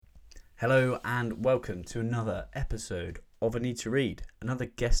Hello and welcome to another episode of I Need to Read, another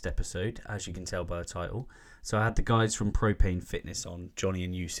guest episode, as you can tell by the title. So I had the guys from Propane Fitness on, Jonny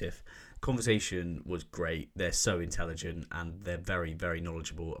and Yusef. Conversation was great. They're so intelligent and they're very, very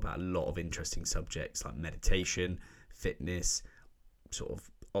knowledgeable about a lot of interesting subjects like meditation, fitness, sort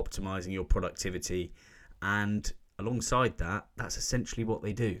of optimizing your productivity. And alongside that, that's essentially what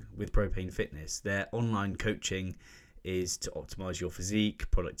they do with Propane Fitness. Their online coaching is to optimize your physique,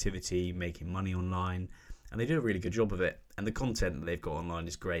 productivity, making money online, and they do a really good job of it. And the content that they've got online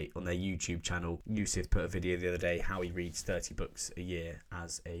is great. On their YouTube channel, Yusef put a video the other day how he reads 30 books a year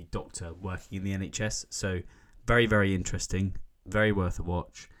as a doctor working in the NHS. So very, very interesting, very worth a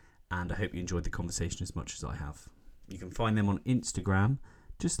watch, and I hope you enjoyed the conversation as much as I have. You can find them on Instagram,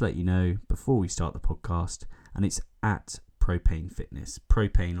 just to let you know before we start the podcast, and it's at Propane Fitness.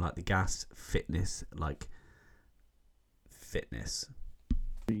 Propane like the gas, fitness like fitness.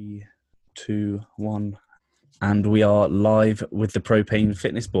 3, 2, 1, and we are live with the Propane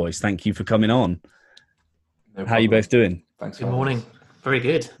Fitness boys. Thank you for coming on. No How are you both doing? Thanks. Good morning. Very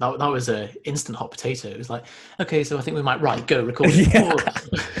good. That was a instant hot potato. It was like, okay, so I think we might go record.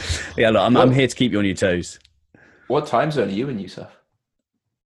 Yeah, look, I'm here to keep you on your toes. What time zone are you in, Yusef?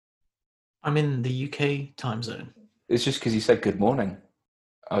 I'm in the UK time zone. It's just because you said good morning.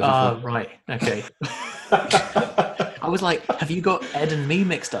 Right. Okay. I was like, have you got Ed and me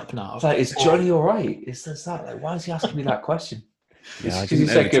mixed up now? Like, is Jonny all right? It says that. Like, why is he asking me that question? Yeah, I because you didn't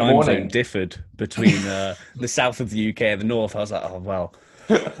know said the good time morning. zone differed between the south of the UK and the north. I was like, oh, well.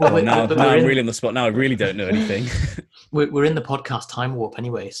 Now but I'm really on the spot. Now I really don't know anything. We're in the podcast time warp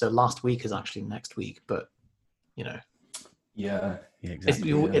anyway. So last week is actually next week, but, you know. Yeah. Yeah, exactly.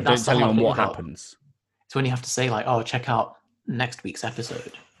 Don't Don't tell anyone what happens. It's when you have to say, like, oh, check out next week's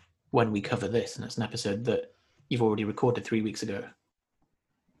episode when we cover this. And it's an episode that you've already recorded 3 weeks ago.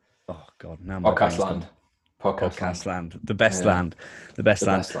 Oh, God. Now my Podcast brain's land. gone. Podcast Podcast land. land. The best land. The best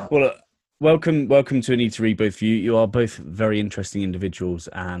land. Best land. Well, welcome to I Need to Read, both of you. You are both very interesting individuals,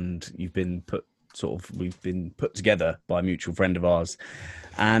 and we've been put together by a mutual friend of ours.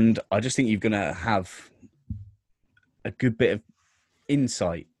 And I just think you're going to have a good bit of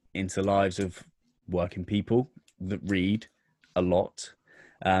insight into the lives of working people that read a lot,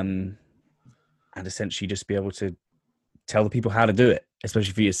 and essentially just be able to tell the people how to do it,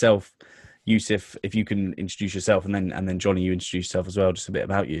 especially for yourself. Yusef, if you can introduce yourself, and then Jonny, you introduce yourself as well, just a bit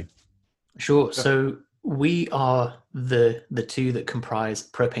about you. Sure. So we are the two that comprise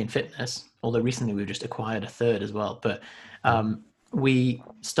Propane Fitness, although recently we've just acquired a third as well. But we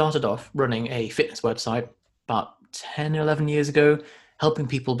started off running a fitness website about 10 or 11 years ago, helping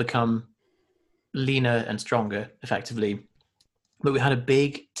people become leaner and stronger effectively. But we had a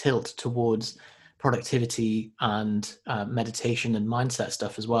big tilt towards productivity and meditation and mindset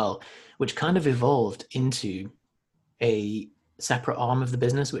stuff as well, which kind of evolved into a separate arm of the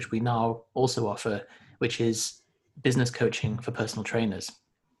business, which we now also offer, which is business coaching for personal trainers.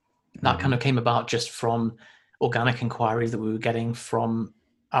 That kind of came about just from organic inquiries that we were getting from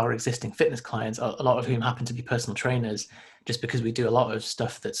our existing fitness clients, a lot of whom happen to be personal trainers, just because we do a lot of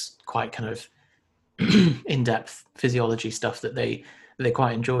stuff that's quite kind of in-depth physiology stuff that they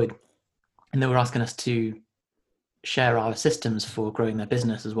quite enjoyed. And they were asking us to share our systems for growing their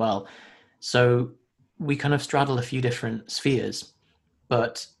business as well. So we kind of straddle a few different spheres,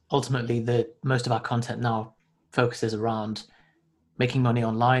 but ultimately most of our content now focuses around making money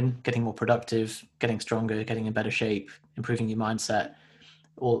online, getting more productive, getting stronger, getting in better shape, improving your mindset,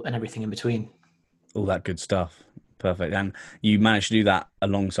 and everything in between. All that good stuff. Perfect. And you managed to do that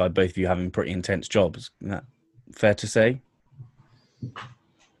alongside both of you having pretty intense jobs. Is that fair to say?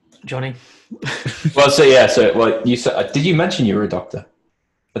 Jonny? You said, did you mention you were a doctor?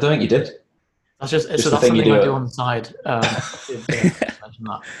 I don't think you did. That's something I do on the side.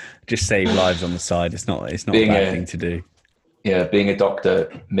 Just save lives on the side. It's not a bad thing to do. Yeah, being a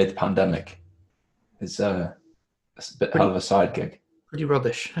doctor mid-pandemic is a bit hell of a side gig. Pretty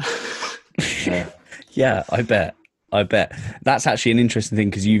rubbish. Yeah, I bet. That's actually an interesting thing,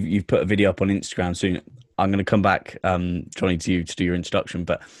 because you've put a video up on Instagram soon. I'm going to come back, Jonny, to you to do your introduction,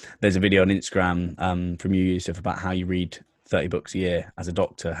 but there's a video on Instagram from you, Yusef, about how you read 30 books a year as a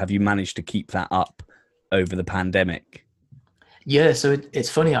doctor. Have you managed to keep that up over the pandemic? Yeah, so it's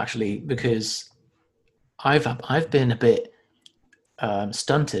funny actually, because I've been a bit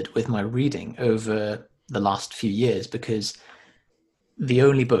stunted with my reading over the last few years, because the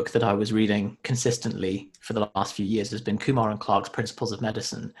only book that I was reading consistently for the last few years has been Kumar and Clark's Principles of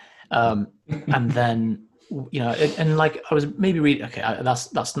Medicine. And then, and like I was maybe reading,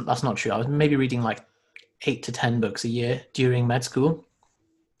 that's not true. I was maybe reading like 8 to 10 books a year during med school.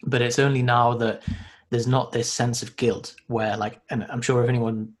 But it's only now that there's not this sense of guilt where, like, and I'm sure if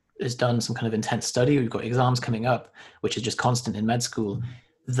anyone has done some kind of intense study, we've got exams coming up, which is just constant in med school,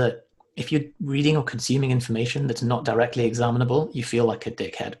 that if you're reading or consuming information that's not directly examinable, you feel like a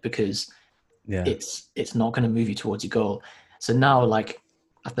dickhead because Yeah. it's not going to move you towards your goal. So now, like,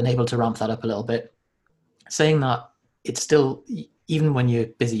 I've been able to ramp that up a little bit, saying that it's still, even when you're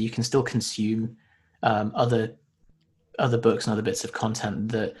busy, you can still consume other books and other bits of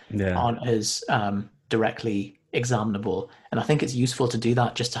content that aren't as directly examinable. And I think it's useful to do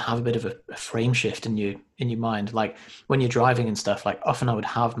that just to have a bit of a frame shift in your mind. Like when you're driving and stuff, like often I would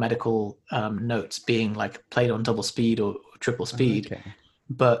have medical notes being like played on double speed or triple speed. Okay.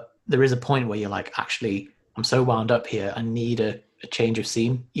 But there is a point where you're like, actually, I'm so wound up here, I need a change of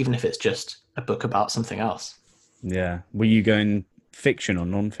scene, even if it's just a book about something else. Yeah. Were you going fiction or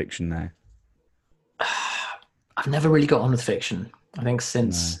non-fiction now? I've never really got on with fiction. I think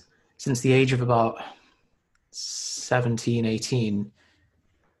since the age of about 17, 18,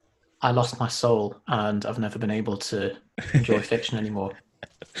 I lost my soul and I've never been able to enjoy fiction anymore.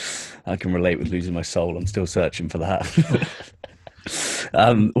 I can relate with losing my soul. I'm still searching for that.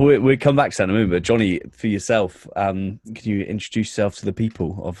 We'll come back to that in a moment. But Jonny, for yourself, can you introduce yourself to the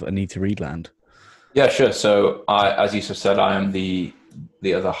people of A Need to Read Land? Yeah, sure. So as Yusef said, I am the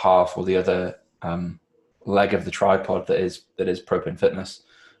other half, or the other leg of the tripod that is Propane Fitness.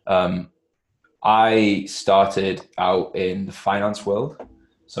 I started out in the finance world,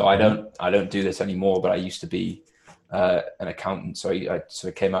 so I don't do this anymore. But I used to be an accountant, so I sort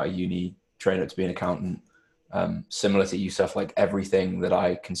of came out of uni, trained up to be an accountant. Similar to Yusef, like everything that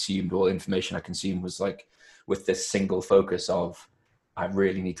I consumed, all information I consumed, was like with this single focus of, I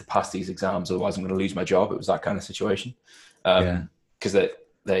really need to pass these exams, otherwise I'm going to lose my job. It was that kind of situation. Because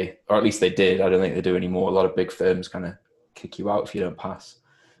they, or at least they did. I don't think they do anymore. A lot of big firms kind of kick you out if you don't pass.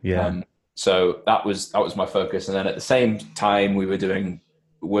 Yeah. So that was my focus. And then at the same time, we were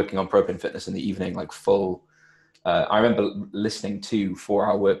working on Propane Fitness in the evening, like full. I remember listening to 4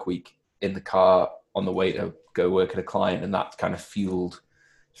 Hour Work Week in the car on the way to go work at a client, and that kind of fueled,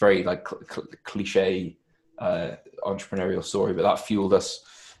 very like cliche entrepreneurial story, but that fueled us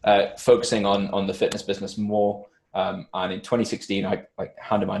focusing on the fitness business more. And in 2016, I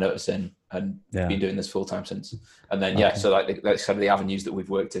handed my notice in and been doing this full time since. And then so like that's kind of the avenues that we've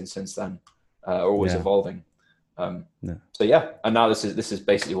worked in since then are always evolving. So and now this is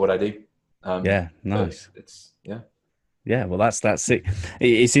basically what I do. Nice. It's Yeah, well, that's it.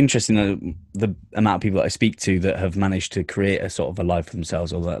 It's interesting that the amount of people that I speak to that have managed to create a sort of a life for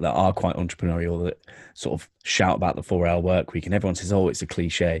themselves, or that are quite entrepreneurial, that sort of shout about the 4 Hour Work Week, and everyone says, "Oh, it's a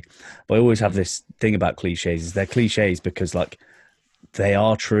cliche." But I always have this thing about cliches: is they're cliches because like they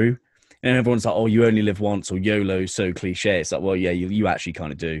are true, and everyone's like, "Oh, you only live once," or "YOLO is so cliche." It's like, well, yeah, you actually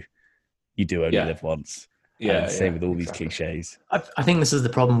kind of do. You do only live once. Same with all these cliches. I think this is the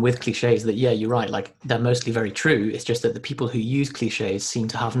problem with cliches, that you're right, like they're mostly very true. It's just that the people who use cliches seem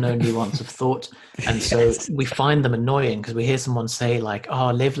to have no nuance of thought, and so we find them annoying because we hear someone say like, "Oh,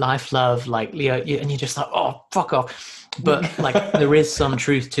 live life, love," like Leo, and you're just like, "Oh, fuck off." But like there is some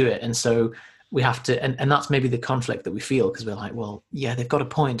truth to it, and so we have to, and that's maybe the conflict that we feel, because we're like, well, yeah, they've got a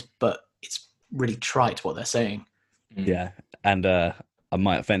point, but it's really trite what they're saying. Yeah, and I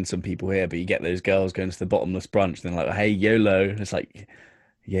might offend some people here, but you get those girls going to the bottomless brunch and they're like, "Hey, YOLO." And it's like,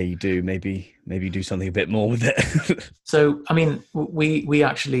 yeah, you do. Maybe do something a bit more with it. So, I mean, we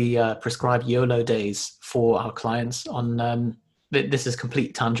actually prescribe YOLO days for our clients on, this is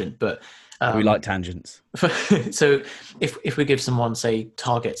complete tangent, but we like tangents. So if we give someone, say,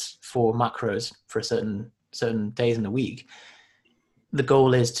 targets for macros for certain days in the week, the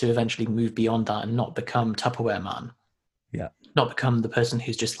goal is to eventually move beyond that and not become Tupperware man. Yeah. Not become the person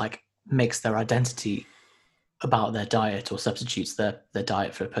who's just like makes their identity about their diet, or substitutes their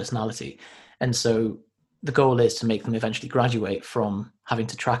diet for a personality. And so the goal is to make them eventually graduate from having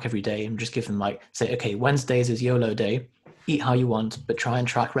to track every day and just give them like, say, okay, Wednesdays is YOLO day, eat how you want, but try and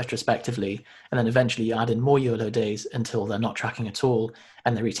track retrospectively. And then eventually you add in more YOLO days until they're not tracking at all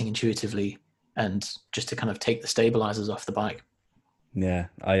and they're eating intuitively, and just to kind of take the stabilizers off the bike. Yeah,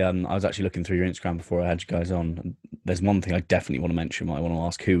 I was actually looking through your Instagram before I had you guys on. There's one thing I definitely want to mention. I want to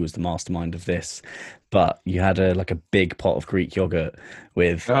ask who was the mastermind of this, but you had a big pot of Greek yogurt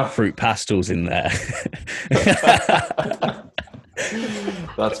with fruit pastels in there.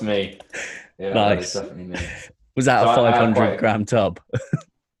 That's me. Yeah, nice. That is definitely me. Was that a 500 gram tub?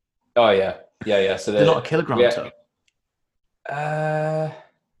 Oh yeah. So they're not a kilogram tub.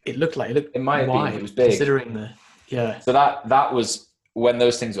 It looked it might wide, be. It was big. Considering So that was when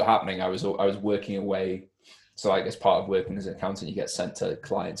those things were happening. I was working away So like as part of working as an accountant, you get sent to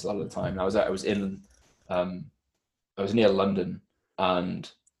clients a lot of the time. And I was near London, and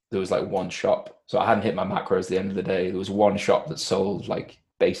there was like one shop. So I hadn't hit my macros at the end of the day. There was one shop that sold like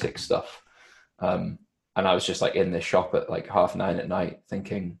basic stuff. And I was just like in this shop at like 9:30 at night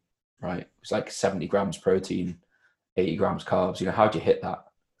thinking, right, it's like 70 grams protein, 80 grams carbs. How do you hit that?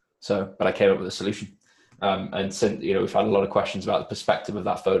 So, but I came up with a solution. And since, we've had a lot of questions about the perspective of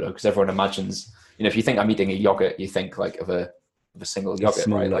that photo, because everyone imagines, if you think I'm eating a yogurt, you think like of a single yogurt,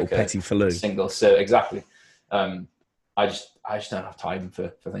 small right? little Like petit filou. Single, so exactly. I just don't have time for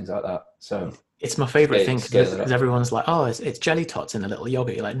things like that. So it's my favorite thing scale it because up. everyone's like, oh, it's jelly tots in a little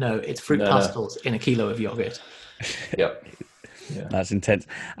yogurt. You're like, no, it's fruit pastels in a kilo of yogurt. Yep. Yeah. That's intense.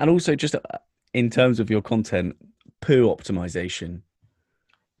 And also, just in terms of your content, poo optimization.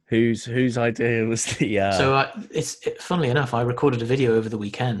 Whose idea was the? So funnily enough, I recorded a video over the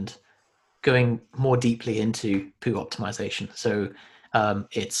weekend going more deeply into poo optimization. So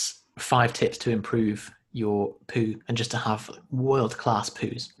it's 5 tips to improve your poo and just to have world-class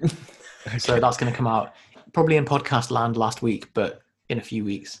poos. Okay. So that's going to come out probably in podcast land last week, but in a few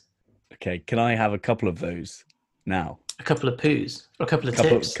weeks. Okay, can I have a couple of those now? A couple of poos or a couple of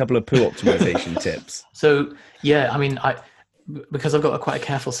tips? A couple of poo optimization tips. So yeah, I mean, because I've got quite a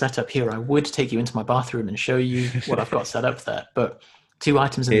careful setup here, I would take you into my bathroom and show you what I've got set up there. But 2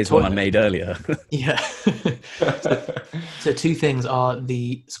 items in Here's the toilet. one I made earlier. Yeah. So 2 things are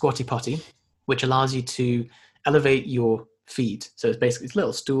the squatty potty, which allows you to elevate your feet. So it's a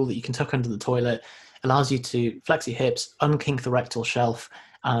little stool that you can tuck under the toilet, allows you to flex your hips, unkink the rectal shelf,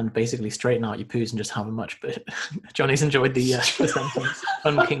 and basically straighten out your poos and just have a much. But Johnny's enjoyed the sentence.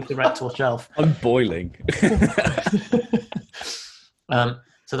 Unkink the rectal shelf. I'm boiling.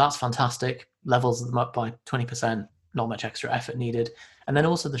 So that's fantastic. Levels them up by 20%. Not much extra effort needed. And then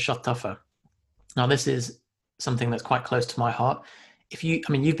also the shotuffer. Now this is something that's quite close to my heart.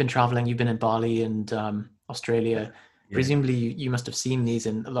 You've been traveling. You've been in Bali and Australia. Yeah. Presumably you must have seen these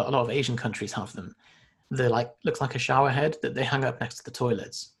in a lot of Asian countries have them. They're looks like a shower head that they hang up next to the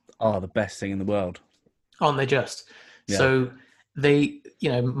toilets. Oh, the best thing in the world. Aren't they just? Yeah. So they,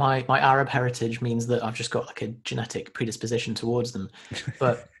 my Arab heritage means that I've just got like a genetic predisposition towards them.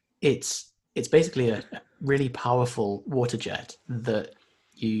 But it's basically a really powerful water jet that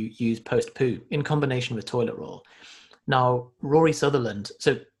you use post poo in combination with toilet roll. Now, Rory Sutherland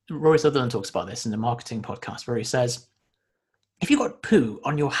talks about this in the marketing podcast where he says, if you got poo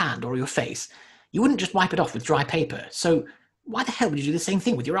on your hand or your face, you wouldn't just wipe it off with dry paper. So why the hell would you do the same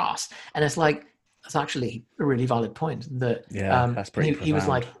thing with your ass? And it's like, that's actually a really valid point. That that's pretty he was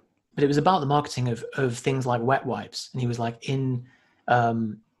like, but it was about the marketing of things like wet wipes. And he was like,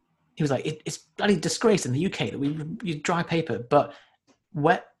 it's bloody disgrace in the UK that we use dry paper, but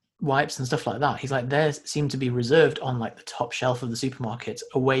wet wipes and stuff like that, he's like, theirs seem to be reserved on like the top shelf of the supermarkets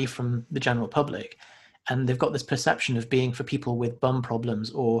away from the general public. And they've got this perception of being for people with bum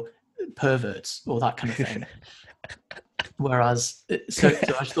problems or perverts or that kind of thing. Whereas, so I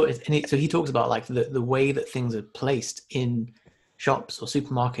just thought, so he talks about like the way that things are placed in shops or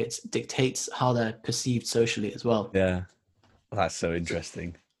supermarkets dictates how they're perceived socially as well. Yeah, that's so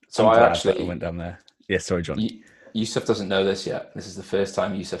interesting. So I actually went down there. Yeah, sorry, John. Yusef doesn't know this yet. This is the first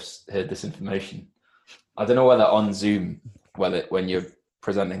time Yusef's heard this information. I don't know whether on Zoom, when you're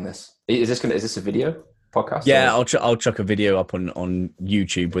presenting this, is this a video podcast? Yeah, or? I'll chuck a video up on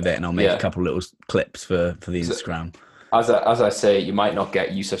YouTube with it, and I'll make a couple little clips for the Instagram. As I say, you might not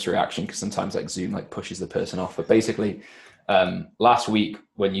get Yusef's reaction because sometimes like Zoom like pushes the person off. But basically, last week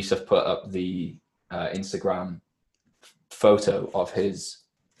when Yusef put up the Instagram photo of his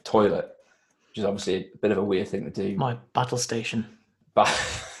toilet, which is obviously a bit of a weird thing to do. My battle station.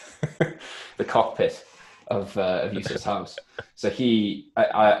 The cockpit of Yusef's house. So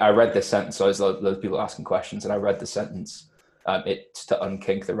I read this sentence. So there's loads of people asking questions, and I read the sentence. It's to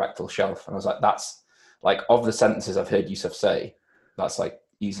unkink the rectal shelf, and I was like, that's like, of the sentences I've heard Yusef say, that's like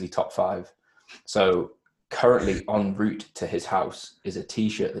easily top 5. So currently en route to his house is a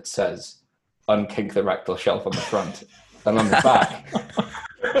T-shirt that says "unkink the rectal shelf" on the front, and on the back.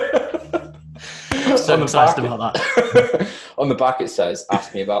 I'm so excited about that. On the back it says,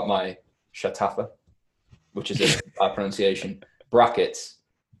 "Ask me about my shatafa," which is a bad pronunciation. Brackets,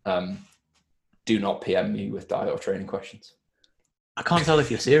 do not PM me with diet or training questions. I can't tell if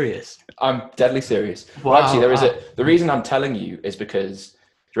you're serious. I'm deadly serious. Wow. Well, actually, the reason I'm telling you is because, do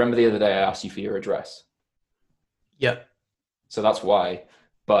you remember the other day I asked you for your address? Yep. So that's why.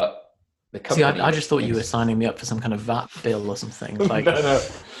 But the company... See, I just thought you were signing me up for some kind of VAT bill or something. Like... No.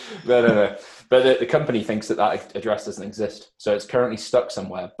 But the company thinks that address doesn't exist. So it's currently stuck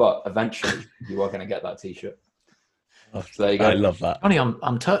somewhere, but eventually you are going to get that t-shirt. So there you go. I love that. Jonny,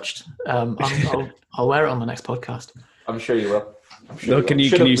 I'm touched. I'll wear it on the next podcast. I'm sure you will. Can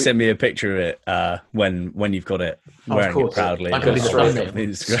you send me a picture of it when you've got it wearing it proudly? That could be the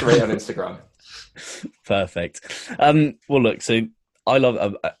thumbnail. Straight on Instagram. Perfect. Well, look. So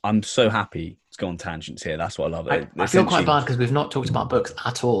I'm so happy to go on tangents here. That's what I love. I feel quite bad because we've not talked about books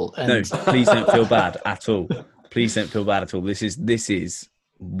at all. And... No, please don't feel bad at all. Please don't feel bad at all. This is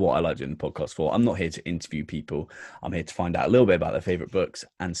what I like doing the podcast for. I'm not here to interview people. I'm here to find out a little bit about their favorite books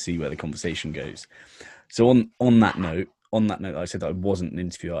and see where the conversation goes. So on that note, I said that I wasn't an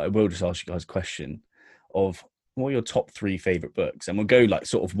interviewer. I will just ask you guys a question of what are your top 3 favorite books, and we'll go like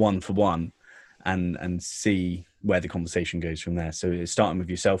sort of one for one, and see where the conversation goes from there. So starting with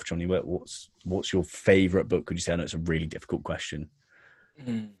yourself, Jonny, what's your favorite book? Could you say? I know it's a really difficult question.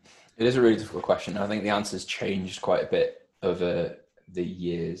 It is a really difficult question. I think the answer's changed quite a bit over the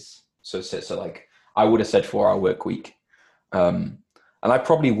years. So like I would have said 4 Hour Work Week, and I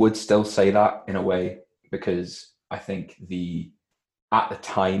probably would still say that in a way, because I think at the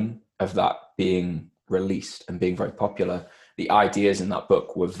time of that being released and being very popular, the ideas in that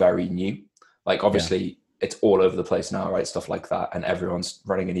book were very new. Like obviously it's all over the place now, right? Stuff like that. And everyone's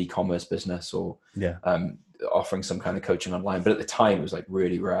running an e-commerce business or offering some kind of coaching online. But at the time it was like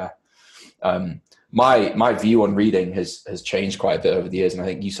really rare. My view on reading has changed quite a bit over the years. And I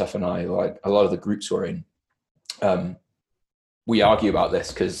think Yusef and I, like a lot of the groups we're in, we argue about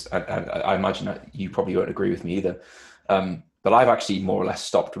this because I imagine that you probably won't agree with me either. But I've actually more or less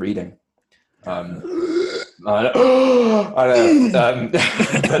stopped reading. I know.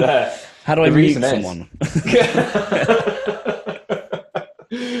 But, how do I mute someone?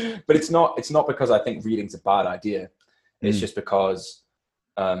 But it's not because I think reading's a bad idea. It's just because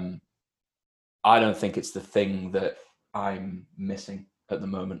I don't think it's the thing that I'm missing at the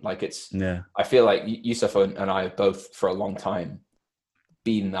moment. Like I feel like Yusef and I have both for a long time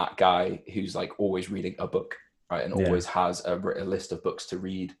been that guy who's like always reading a book, right? And always has a list of books to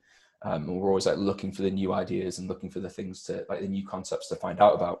read. And we're always like looking for the new ideas and looking for the things to like the new concepts to find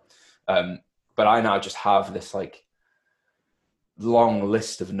out about. But I now just have this like long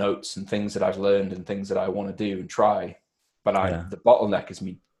list of notes and things that I've learned and things that I want to do and try. But the bottleneck is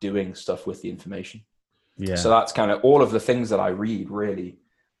me doing stuff with the information. Yeah. So that's kind of all of the things that I read really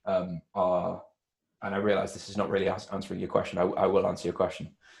are, and I realize this is not really answering your question. I will answer your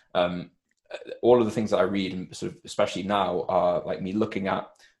question. All of the things that I read, and sort of especially now, are like me looking at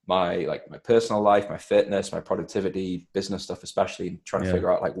my personal life, my fitness, my productivity, business stuff, especially, and trying to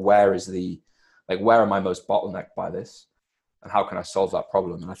figure out like where am I most bottlenecked by this, and how can I solve that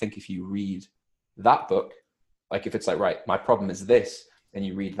problem? And I think if you read that book, like if it's like, right, my problem is this, and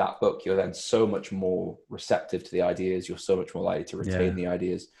you read that book, you're then so much more receptive to the ideas. You're so much more likely to retain the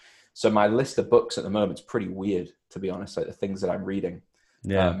ideas. So my list of books at the moment is pretty weird, to be honest. Like the things that I'm reading,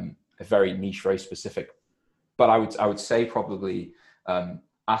 are very niche, very specific. But I would say probably,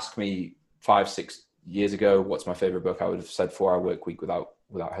 ask me 5-6 years ago, what's my favorite book? I would have said 4 Hour Work Week without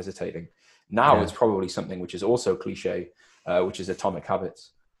hesitating. Now it's probably something which is also cliche, which is Atomic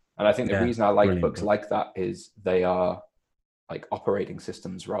Habits. And I think the reason I like books like that is they are like operating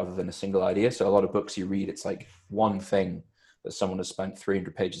systems rather than a single idea. So a lot of books you read, it's like one thing that someone has spent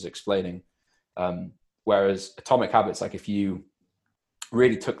 300 pages explaining. Whereas Atomic Habits, like if you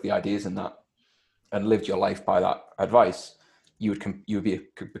really took the ideas in that and lived your life by that advice, you would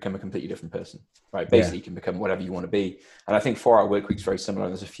become a completely different person, right? Basically, you can become whatever you want to be. And I think 4 Hour Work Week is very similar.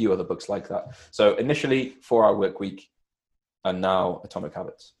 And there's a few other books like that. So initially 4 Hour Work Week, and now Atomic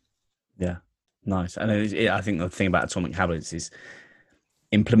Habits. Yeah, nice. And I think the thing about Atomic Habits is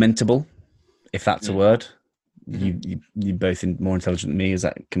implementable, if that's a word. You both more intelligent than me. Is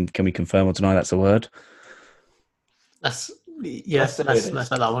that can we confirm or deny that's a word? Let's let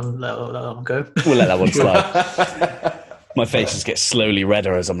that one go. We'll let that one slide. My face just gets slowly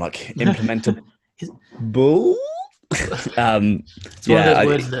redder as I'm like implementable. Bull. It's one of those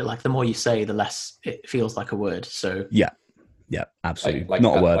words that like the more you say, the less it feels like a word. So yeah, absolutely,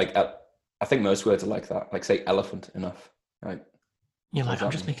 not a word. Like I think most words are like that. Like say elephant enough, right? You're like,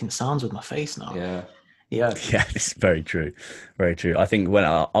 I'm just making sounds with my face now. Yeah, it's very true. Very true. I think when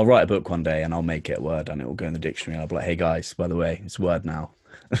I'll write a book one day and I'll make it a word and it will go in the dictionary. I'll be like, hey guys, by the way, it's a word now.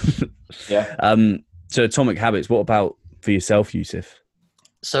 So Atomic Habits, what about for yourself, Yusef?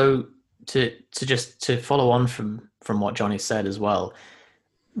 So to follow on from what Jonny said as well,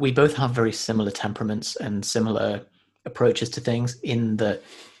 we both have very similar temperaments and similar approaches to things in that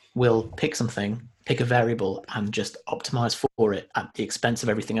we'll pick something pick a variable and just optimize for it at the expense of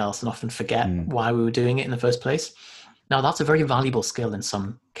everything else and often forget why we were doing it in the first place. Now, that's a very valuable skill in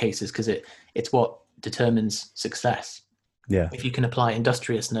some cases because it's what determines success. Yeah. If you can apply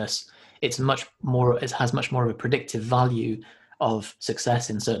industriousness, it has much more of a predictive value of success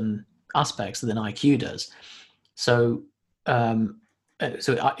in certain aspects than IQ does. So,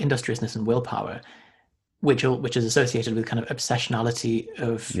 industriousness and willpower, which is associated with kind of obsessionality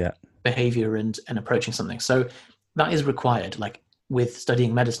of behavior and approaching something. So that is required. Like with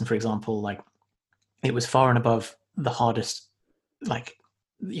studying medicine, for example, like it was far and above the hardest, like,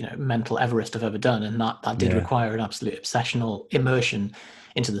 mental Everest I've ever done. And that did require an absolute obsessional immersion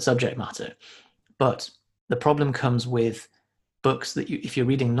into the subject matter. But the problem comes with books that if you're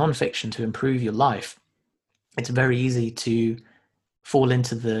reading nonfiction to improve your life, it's very easy to fall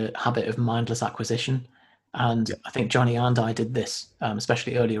into the habit of mindless acquisition. And I think Jonny and I did this,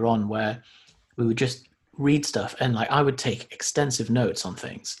 especially earlier on, where we would just read stuff and like I would take extensive notes on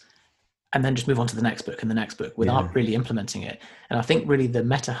things and then just move on to the next book and the next book without really implementing it. And I think really the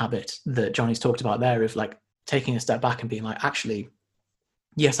meta habit that Jonny's talked about there of like taking a step back and being like, actually,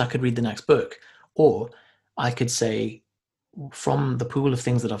 yes, I could read the next book, or I could say, from the pool of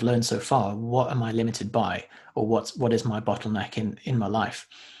things that I've learned so far, what am I limited by, or what is my bottleneck in my life?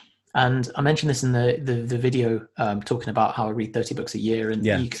 And I mentioned this in the video, talking about how I read 30 books a year, and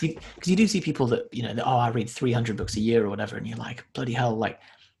because you do see people that I read 300 books a year or whatever, and you're like, bloody hell, like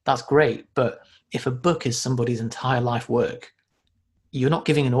that's great, but if a book is somebody's entire life work, you're not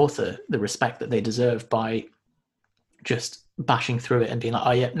giving an author the respect that they deserve by just bashing through it and being like,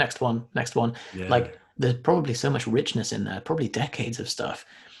 oh yeah, next one. Yeah. Like there's probably so much richness in there, probably decades of stuff.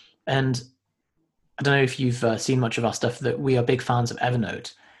 And I don't know if you've seen much of our stuff, that we are big fans of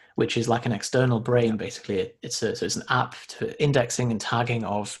Evernote, which is like an external brain, basically. It's an app for indexing and tagging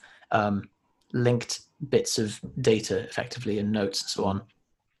of linked bits of data effectively in notes and so on.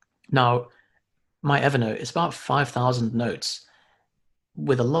 Now, my Evernote is about 5,000 notes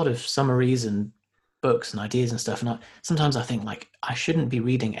with a lot of summaries and books and ideas and stuff. And sometimes I think like I shouldn't be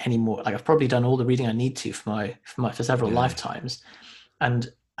reading anymore. Like I've probably done all the reading I need to for several lifetimes,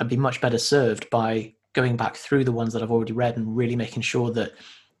 and I'd be much better served by going back through the ones that I've already read and really making sure that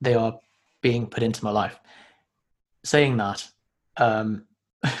they are being put into my life. Saying that,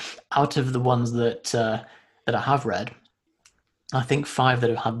 out of the ones that I have read, I think 5 that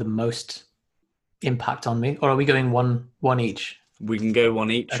have had the most impact on me. Or are we going one each? We can go one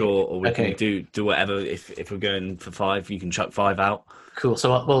each, okay. or we can do whatever. If we're going for 5, you can chuck 5 out. Cool.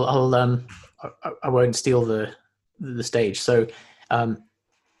 So I won't steal the stage. So, and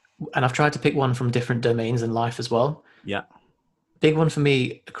I've tried to pick one from different domains in life as well. Yeah. Big one for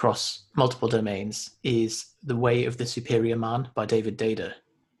me across multiple domains is The Way of the Superior Man by David Dada.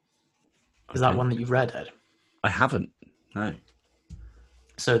 Is that one that you've read, Ed? I haven't. No.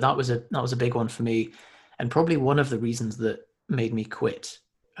 So that was a big one for me, and probably one of the reasons that made me quit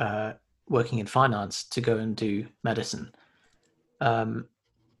working in finance to go and do medicine. That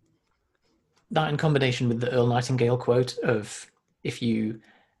in combination with the Earl Nightingale quote of, if you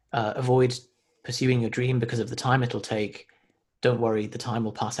avoid pursuing your dream because of the time it'll take, don't worry, the time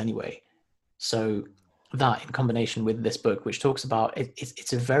will pass anyway. So that in combination with this book, which talks about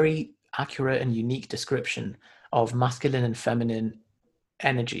it's a very accurate and unique description of masculine and feminine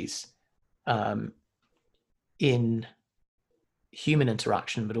energies in human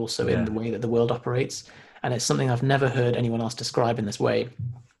interaction, but also in the way that the world operates. And it's something I've never heard anyone else describe in this way.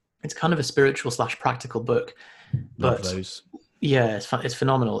 It's kind of a spiritual / practical book. Love those. Yeah, it's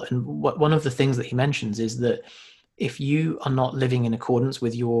phenomenal. And one of the things that he mentions is that if you are not living in accordance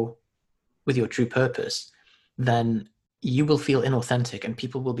with your true purpose, then you will feel inauthentic, and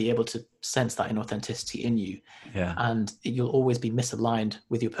people will be able to sense that inauthenticity in you. Yeah. And you'll always be misaligned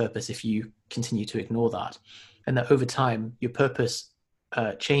with your purpose if you continue to ignore that. And that over time, your purpose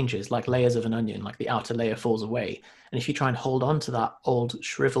changes like layers of an onion, like the outer layer falls away. And if you try and hold on to that old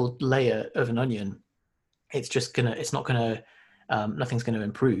shriveled layer of an onion, nothing's going to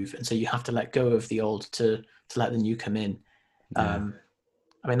improve. And so you have to let go of the old to let the new come in. Yeah.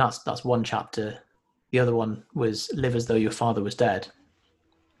 I mean, that's one chapter. The other one was Live as Though Your Father Was Dead.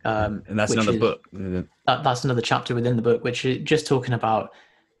 And that's another book. That's another chapter within the book, which is just talking about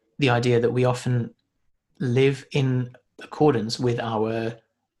the idea that we often live in accordance with our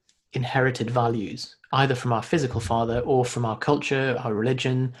inherited values, either from our physical father or from our culture, our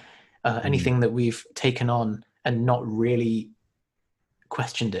religion, anything that we've taken on and not really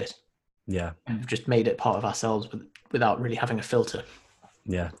questioned it. Yeah. And we've just made it part of ourselves without really having a filter.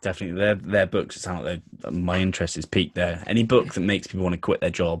 Yeah, definitely. Their books sound like my interest is peaked there. Any book that makes people want to quit their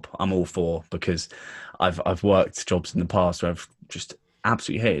job, I'm all for, because I've worked jobs in the past where I've just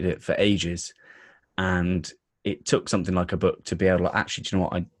absolutely hated it for ages, and it took something like a book to be able to actually, do you know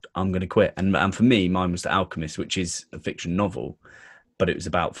what, I'm going to quit. And for me, mine was The Alchemist, which is a fiction novel, but it was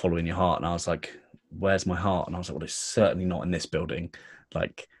about following your heart. And I was like, where's my heart? And I was like, well, it's certainly not in this building.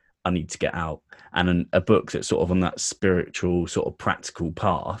 Like, I need to get out. And a book that's sort of on that spiritual, sort of practical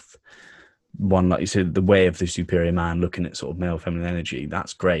path, one, like you said, The Way of the Superior Man, looking at sort of male feminine energy,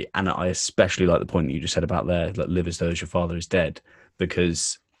 that's great. And I especially like the point that you just said about there, like, live as though your father is dead,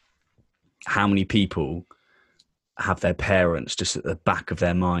 because how many people have their parents just at the back of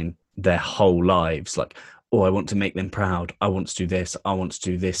their mind their whole lives, like, oh, I want to make them proud, I want to do this, I want to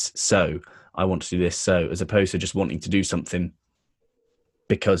do this, so I want to do this, so, as opposed to just wanting to do something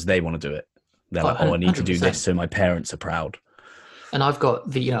because they want to do it. They're like, oh, I need to do this 100%. so my parents are proud. And I've got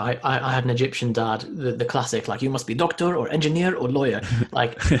I had an Egyptian dad, the classic, like, you must be doctor or engineer or lawyer.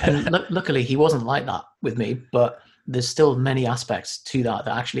 Like, and luckily he wasn't like that with me, but there's still many aspects to that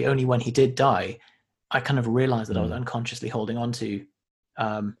actually only when he did die, I kind of realized that I was unconsciously holding on to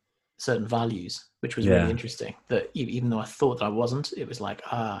certain values, which was really interesting. That even though I thought that I wasn't, it was like,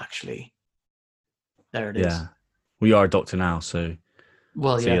 actually, there it is. Yeah. Well, you are a doctor now, so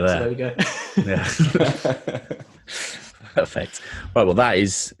Well, see yeah, you there. so there we go. Yeah. Perfect. Right, well, that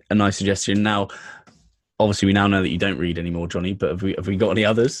is a nice suggestion. Now, obviously, we now know that you don't read anymore, Jonny, but have we got any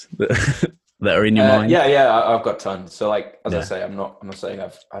others that, that are in your mind? Yeah, I've got tons. So, like, as I say, I'm not saying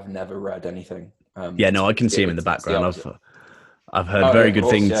I've never read anything. No, I can see him in the background. I've heard very good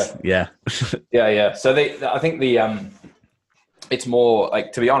things. Yeah. Yeah. So I think it's more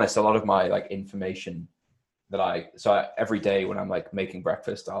like, to be honest, a lot of my like information that every day when I'm like making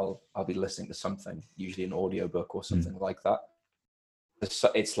breakfast, I'll be listening to something, usually an audiobook or something like that.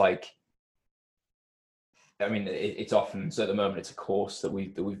 It's like, I mean, it's often, so at the moment it's a course that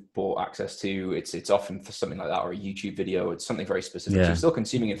we've bought access to. It's often for something like that, or a YouTube video. It's something very specific. Yeah. So you're still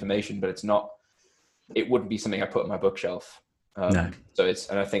consuming information, but it wouldn't be something I put on my bookshelf. No. So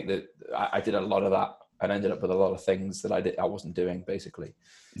and I think that I did a lot of that and ended up with a lot of things that I wasn't doing, basically.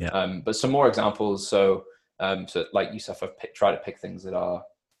 Yeah. But some more examples. So like Yusef, I've tried to pick things that are,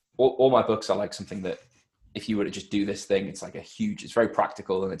 all my books are like something that if you were to just do this thing, it's like it's very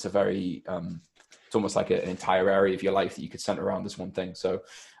practical, and it's a very, it's almost like an entire area of your life that you could center around this one thing. So,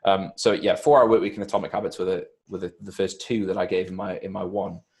 4-Hour Work Week and Atomic Habits were the first two that I gave in my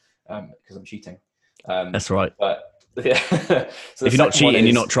one, because I'm cheating. That's right. But yeah, so if you're not cheating,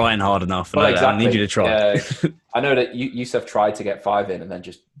 you're not trying hard enough. And exactly. I need you to try. I know that Yusef tried to get 5 in and then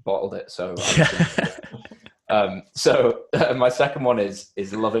just bottled it. So, my second one is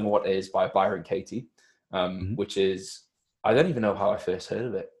Loving What Is by Byron Katie, which is, I don't even know how I first heard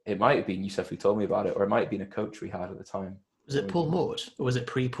of it. It might have been Yusef who told me about it, or it might have been a coach we had at the time. Was it Paul Mort, or was it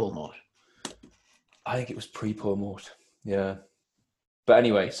pre-Paul Mort? I think it was pre-Paul Mort. Yeah. But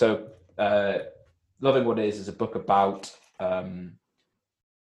anyway, so Loving What Is a book about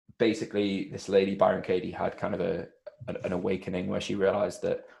basically this lady, Byron Katie, had kind of an awakening where she realized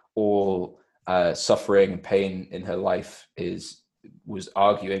that all suffering and pain in her life was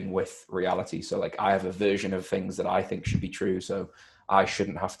arguing with reality. So like, I have a version of things that I think should be true, so I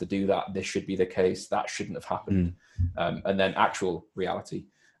shouldn't have to do that. This should be the case. That shouldn't have happened. And then actual reality.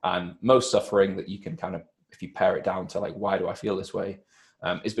 And most suffering that you can kind of, if you pare it down to like, why do I feel this way?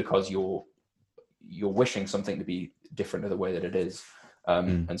 Is because you're wishing something to be different to the way that it is.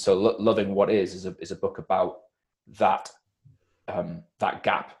 And so Loving What Is a book about that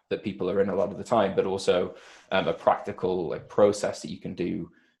gap that people are in a lot of the time, but also a practical like process that you can do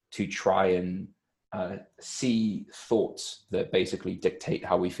to try and see thoughts that basically dictate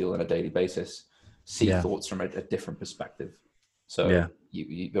how we feel on a daily basis, thoughts from a different perspective. So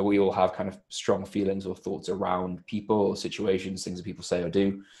we all have kind of strong feelings or thoughts around people or situations, things that people say or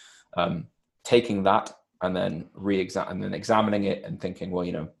do. Taking that and then examining it and thinking,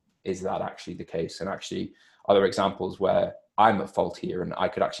 well, is that actually the case? And actually, are there examples where I'm at fault here and I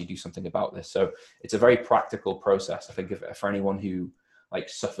could actually do something about this? So it's a very practical process. I think for anyone who like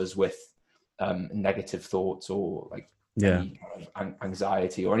suffers with negative thoughts or like any kind of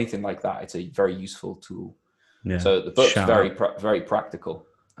anxiety or anything like that, it's a very useful tool. Yeah. So the book's very practical.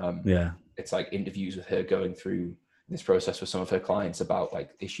 It's like interviews with her going through this process with some of her clients about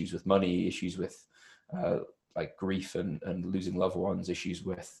like issues with money, issues with like grief and losing loved ones, issues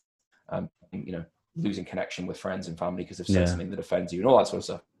with losing connection with friends and family because they've said something that offends you and all that sort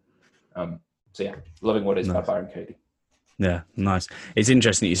of stuff. Loving What Is by Byron Katie. Yeah, nice. It's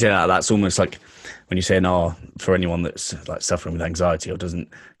interesting that you say that. That's almost like when you're saying, "Oh, for anyone that's like suffering with anxiety or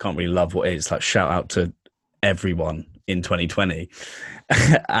can't really love what it is." Like, shout out to everyone in 2020,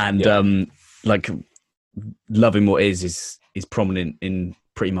 and Yeah. like loving what is prominent in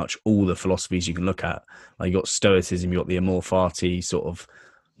pretty much all the philosophies you can look at. Like, you got Stoicism, you got the amor fati, sort of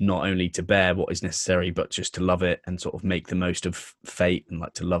not only to bear what is necessary, but just to love it and sort of make the most of fate and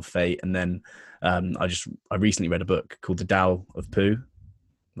like to love fate. And then I recently read a book called The Tao of Pooh,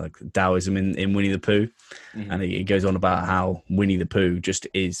 like Taoism in Winnie the Pooh. Mm-hmm. And he goes on about how Winnie the Pooh just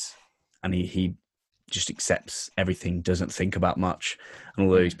is, and he just accepts everything, doesn't think about much. And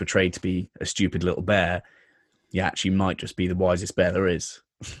although he's portrayed to be a stupid little bear, he actually might just be the wisest bear there is.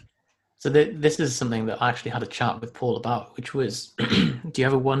 So this is something that I actually had a chat with Paul about, which was, do you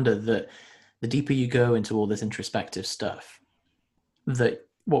ever wonder that the deeper you go into all this introspective stuff, that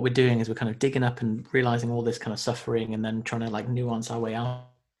what we're doing is we're kind of digging up and realizing all this kind of suffering and then trying to like nuance our way out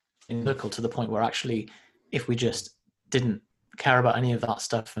in circle to the point where actually, if we just didn't care about any of that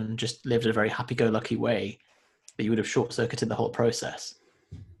stuff and just lived a very happy-go-lucky way, that you would have short-circuited the whole process.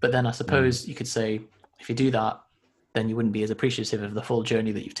 But then I suppose you could say, if you do that, then you wouldn't be as appreciative of the full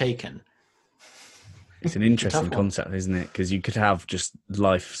journey that you've taken. It's an interesting concept, isn't it? Because you could have just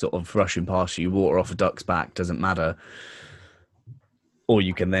life sort of rushing past you, water off a duck's back, doesn't matter. Or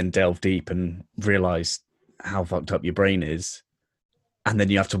you can then delve deep and realize how fucked up your brain is. And then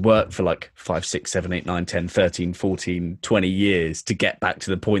you have to work for like 5, 6, 7, 8, 9, 10, 13, 14, 20 years to get back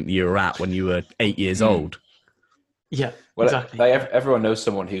to the point that you were at when you were 8 years old. Yeah, well, exactly. Everyone knows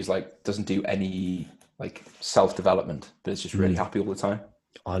someone who's like doesn't do any like self-development, but is just really happy all the time.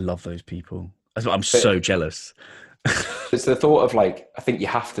 I love those people. I'm so jealous. It's the thought of like, I think you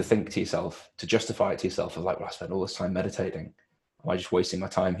have to think to yourself, to justify it to yourself, of like, well, I spent all this time meditating. Am I just wasting my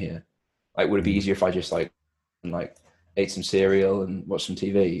time here? Like, would it be easier if I just like ate some cereal and watched some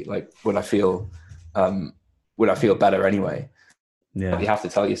TV? Like, would I feel better anyway? Yeah. But you have to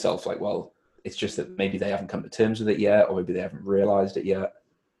tell yourself like, well, it's just that maybe they haven't come to terms with it yet, or maybe they haven't realized it yet.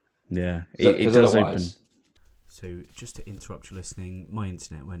 Yeah, it does open. So just to interrupt your listening, my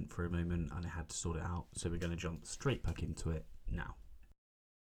internet went for a moment and I had to sort it out. So we're going to jump straight back into it now.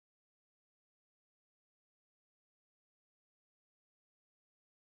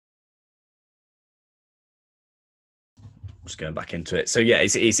 Just going back into it. So yeah,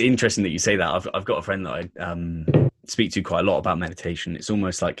 it's interesting that you say that. I've got a friend that I speak to quite a lot about meditation. It's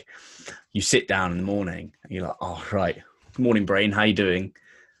almost like you sit down in the morning and you're like, oh, right, good morning, brain, how you doing?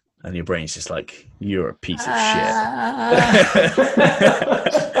 And your brain's just like, you're a piece of shit.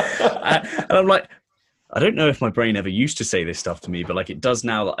 And I'm like, I don't know if my brain ever used to say this stuff to me, but like it does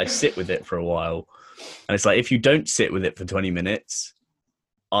now that I sit with it for a while. And it's like, if you don't sit with it for 20 minutes,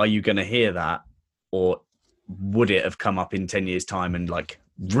 are you going to hear that? Or would it have come up in 10 years' time and like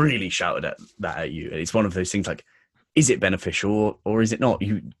really shouted that at you? It's one of those things like, is it beneficial or is it not?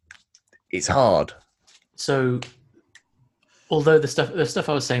 It's hard. So although the stuff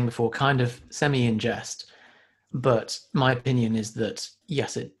I was saying before kind of semi in jest, but my opinion is that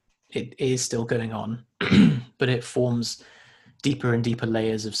yes, it is still going on, but it forms deeper and deeper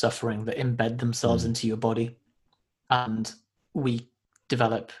layers of suffering that embed themselves into your body, and we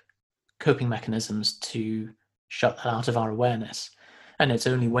develop coping mechanisms to shut that out of our awareness. And it's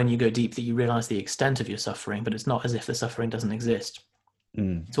only when you go deep that you realize the extent of your suffering, but it's not as if the suffering doesn't exist.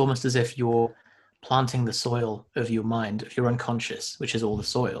 It's almost as if you're planting the soil of your mind, of your unconscious, which is all the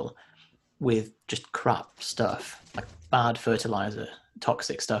soil, with just crap stuff, like bad fertilizer,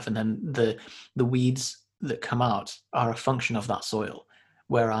 toxic stuff, and then the weeds that come out are a function of that soil.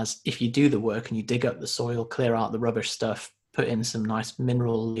 Whereas if you do the work and you dig up the soil, clear out the rubbish stuff, put in some nice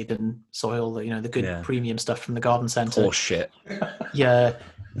mineral-laden soil, the good premium stuff from the garden centre. Horse shit. Yeah,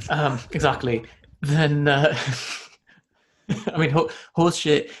 exactly. Then... I mean, horse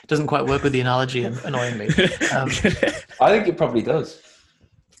shit doesn't quite work with the analogy, annoyingly. I think it probably does.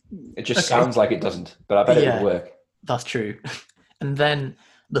 It just sounds like it doesn't, but I bet it would work. That's true. And then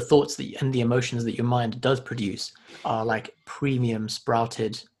the thoughts and the emotions that your mind does produce are like premium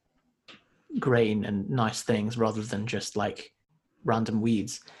sprouted grain and nice things rather than just like random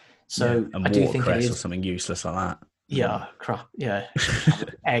weeds. So I do think it is or something useless like that. Yeah, crap. Yeah,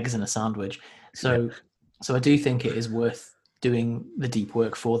 eggs in a sandwich. So I do think it is worth doing the deep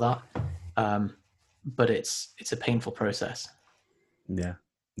work for that, but it's a painful process. Yeah,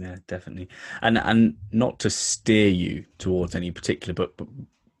 definitely. And not to steer you towards any particular book, but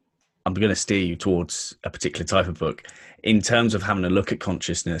I'm going to steer you towards a particular type of book. In terms of having a look at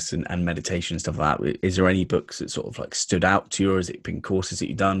consciousness and meditation and stuff like that, is there any books that sort of like stood out to you, or has it been courses that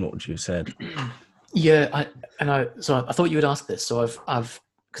you've done? What would you have said? Yeah, so I thought you would ask this. So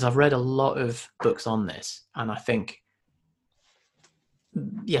because I've read a lot of books on this, and I think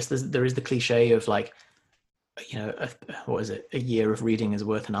yes, there is the cliche of like, what is it? A year of reading is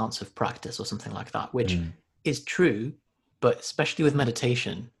worth an ounce of practice, or something like that, which is true, but especially with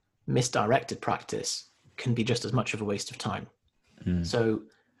meditation, misdirected practice can be just as much of a waste of time. So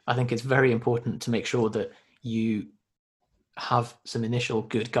I think it's very important to make sure that you have some initial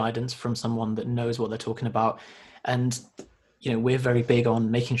good guidance from someone that knows what they're talking about. And we're very big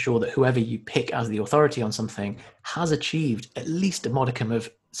on making sure that whoever you pick as the authority on something has achieved at least a modicum of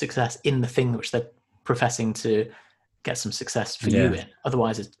success in the thing which they're professing to get some success for you in.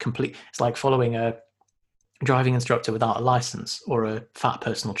 Otherwise it's like following a driving instructor without a license, or a fat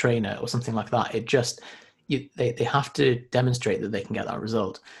personal trainer, or something like that. It just they have to demonstrate that they can get that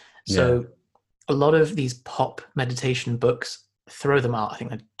result. So a lot of these pop meditation books, throw them out. I think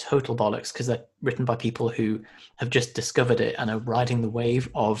they're total bollocks, because they're written by people who have just discovered it and are riding the wave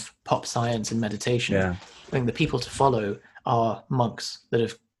of pop science and meditation. I think the people to follow are monks that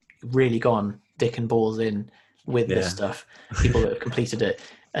have really gone dick and balls in with this stuff, people that have completed it.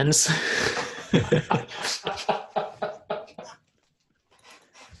 And so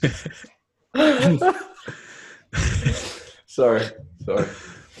Sorry.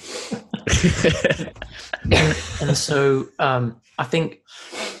 and so I think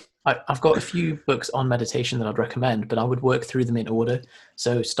I've got a few books on meditation that I'd recommend, but I would work through them in order.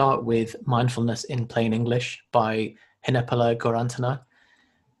 So start with Mindfulness in Plain English by Hinepala Gorantana.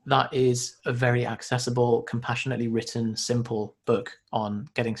 That is a very accessible, compassionately written, simple book on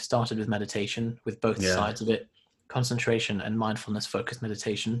getting started with meditation, with both sides of it, concentration and mindfulness focused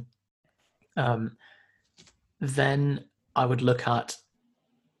meditation. Then I would look at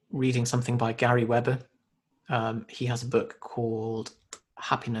reading something by Gary Weber. He has a book called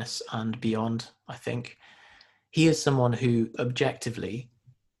Happiness and Beyond, I think. He is someone who objectively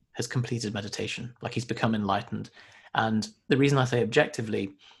has completed meditation, like he's become enlightened. And the reason I say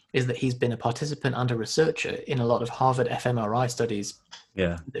objectively is that he's been a participant and a researcher in a lot of Harvard fMRI studies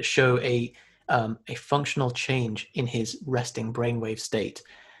that show a functional change in his resting brainwave state,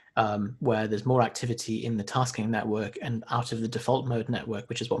 where there's more activity in the tasking network and out of the default mode network,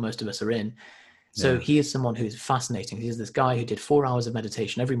 which is what most of us are in. So he is someone who is fascinating. He's this guy who did 4 hours of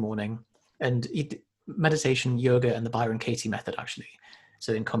meditation every morning, and meditation, yoga, and the Byron Katie method, actually.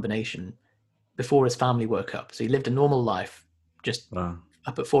 So in combination, before his family woke up. So he lived a normal life, just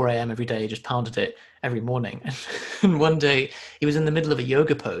up at 4 a.m. every day, just pounded it every morning. And one day he was in the middle of a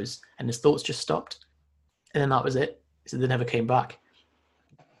yoga pose and his thoughts just stopped. And then that was it. So they never came back.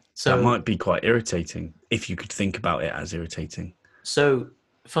 So that might be quite irritating, if you could think about it as irritating. So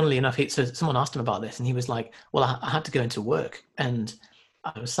funnily enough, so someone asked him about this, and he was like, well, I had to go into work, and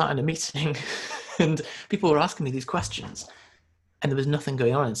I was sat in a meeting and people were asking me these questions, and there was nothing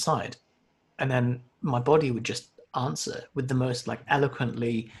going on inside. And then my body would just answer with the most like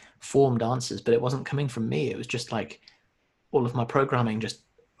eloquently formed answers, but it wasn't coming from me. It was just like all of my programming just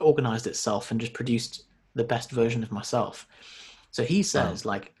organized itself and just produced the best version of myself. So he says,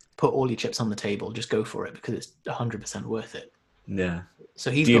 like, put all your chips on the table, just go for it, because it's 100% worth it. Yeah.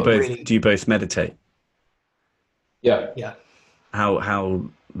 So he's do you both meditate? Yeah. How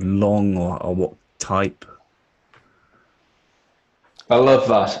long or what type? I love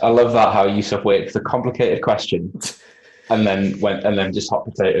that how Yusef waited for the complicated question and then just hot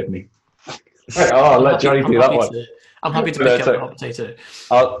potatoed me. I'll let Jonny do that one. I'm happy to pick up the hot potato.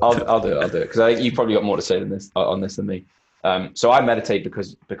 I'll do it because I think you probably got more to say on this than me. So I meditate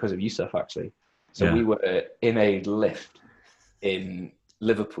because of Yusef, actually. So we were in a lift in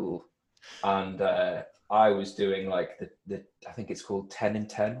Liverpool, and I was doing like the I think it's called 10 in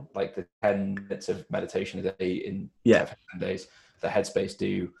 10, like the 10 minutes of meditation a day in 10 days that Headspace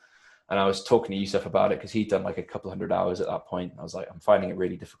do. And I was talking to Yusef about it because he'd done like a couple 100 hours at that point. I was like, I'm finding it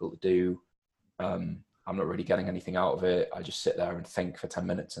really difficult to do. I'm not really getting anything out of it. I just sit there and think for 10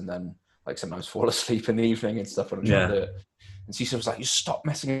 minutes and then like sometimes fall asleep in the evening and stuff when I'm trying to do it. And Yusef was like, you stop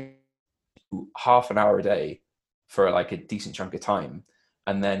messing half an hour a day for like a decent chunk of time,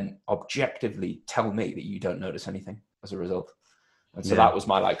 and then objectively tell me that you don't notice anything as a result. And so that was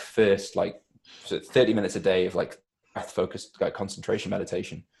my like first like 30 minutes a day of like breath focused like concentration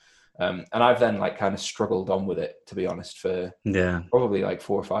meditation. And I've then like kind of struggled on with it, to be honest, for probably like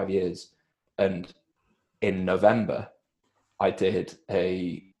 4 or 5 years. And in November, I did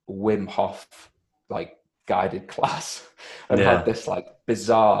a Wim Hof like guided class and had this like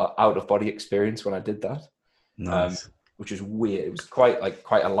bizarre out of body experience when I did that. Nice. Which was weird. It was quite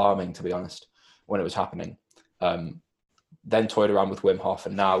alarming, to be honest, when it was happening. Then toyed around with Wim Hof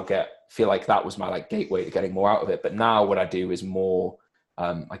and now get feel like that was my like gateway to getting more out of it. But now what I do is more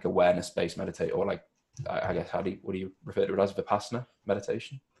like awareness-based meditate, or like I guess what do you refer to it as, Vipassana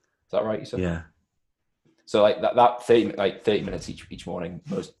meditation? Is that right? You said? Yeah. So like that 30 minutes each morning.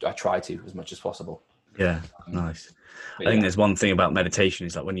 I try to as much as possible. Yeah, nice. I But think there's one thing about meditation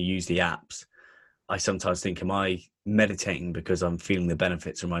is like when you use the apps, I sometimes think, am I meditating because I'm feeling the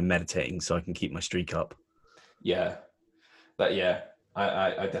benefits, or am I meditating so I can keep my streak up? Yeah,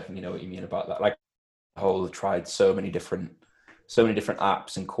 I definitely know what you mean about that. Like, tried so many different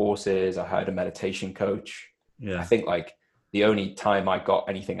apps and courses. I hired a meditation coach. Yeah. I think like the only time I got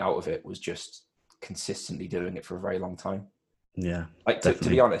anything out of it was just consistently doing it for a very long time. Yeah. Like to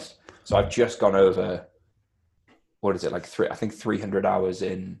be honest, so I've just gone over, what is it, like 300 hours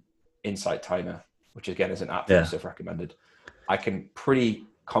in Insight Timer, which again is an app that Yusef recommended. I can pretty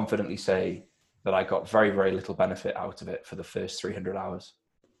confidently say that I got very, very little benefit out of it for the first 300 hours,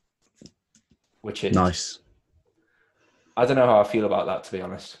 which is nice. I don't know how I feel about that, to be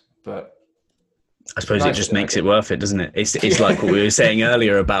honest, but I suppose it just makes it worth it, doesn't it? It's like what we were saying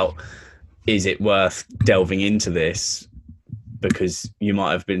earlier about, is it worth delving into this because you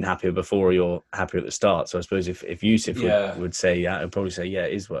might have been happier before, or you're happier at the start. So I suppose if Yusef would say that, I'd probably say, yeah,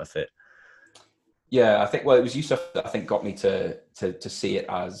 it is worth it. Yeah, I think, well, it was Yusef that I think got me to see it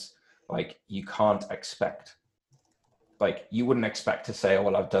as like, you can't expect, like, you wouldn't expect to say, oh,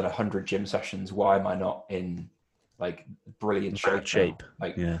 well, I've done 100 gym sessions. Why am I not in like brilliant shape?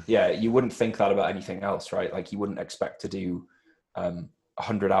 Like, you wouldn't think that about anything else, right? Like, you wouldn't expect to do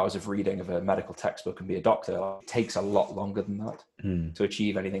 100 hours of reading of a medical textbook and be a doctor. Like, it takes a lot longer than that to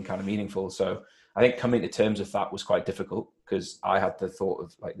achieve anything kind of meaningful. So I think coming to terms with that was quite difficult, because I had the thought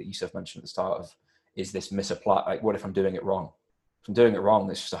of, like, that Yusef mentioned at the start of, is this misapplied? Like, what if I'm doing it wrong? If I'm doing it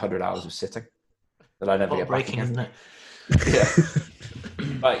wrong, it's just 100 hours of sitting that I never get back again. Isn't it?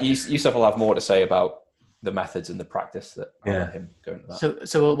 Yeah. But Yusef will have more to say about the methods and the practice that I'll let him go into that.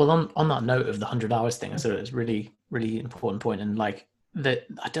 So well, on that note of the 100 hours thing, I thought it was really, really important point. And like, that,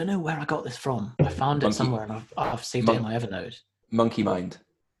 I don't know where I got this from. I found it somewhere, and I've saved it in my Evernote. Monkey Mind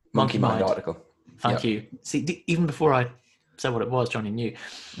article. Thank you. See, even before I said what it was, Jonny knew.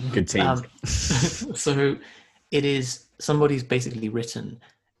 Good team. So it is, somebody's basically written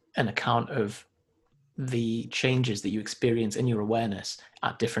an account of the changes that you experience in your awareness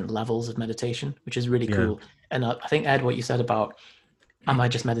at different levels of meditation, which is really cool. And I think, Ed, what you said about, am I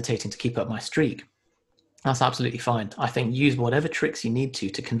just meditating to keep up my streak? That's absolutely fine. I think use whatever tricks you need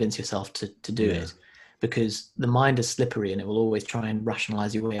to convince yourself to do it, because the mind is slippery and it will always try and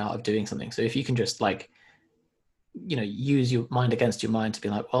rationalize your way out of doing something. So if you can just, like, you know, use your mind against your mind to be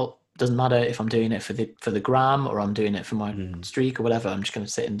like, well, it doesn't matter if I'm doing it for the gram, or I'm doing it for my streak or whatever, I'm just going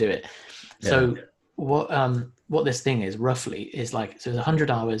to sit and do it. So what this thing is roughly is like, so it's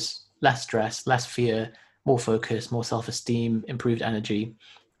 100 hours, less stress, less fear, more focus, more self-esteem, improved energy.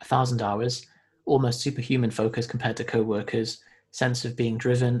 1,000 hours, almost superhuman focus compared to co-workers, sense of being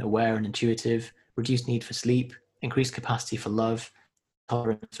driven, aware and intuitive, reduced need for sleep, increased capacity for love,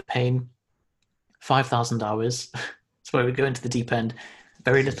 tolerance for pain. 5,000 hours, that's where we go into the deep end.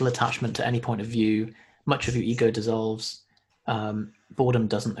 Very little attachment to any point of view, much of your ego dissolves, boredom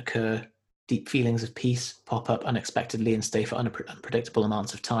doesn't occur, deep feelings of peace pop up unexpectedly and stay for unpredictable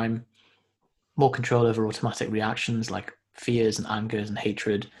amounts of time, more control over automatic reactions like fears and angers and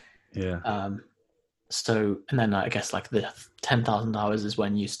hatred. So, and then I guess like the 10,000 hours is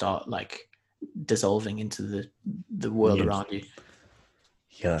when you start like dissolving into the world around you.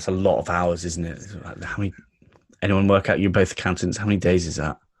 Yeah, that's a lot of hours, isn't it? How many? Anyone work out? You're both accountants. How many days is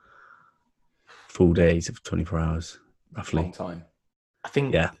that? Full days of 24 hours, roughly. Long time. I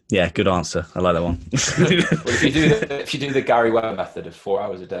think. Yeah. Good answer. I like that one. Well, if you do the Gary Weber method of 4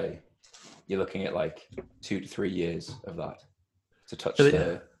 hours a day, you're looking at like 2 to 3 years of that to touch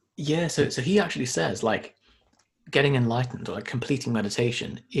the. Yeah. So he actually says like getting enlightened or like completing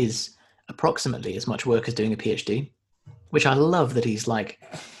meditation is approximately as much work as doing a PhD, which I love that he's like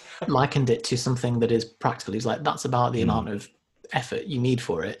likened it to something that is practical. He's like, that's about the amount of effort you need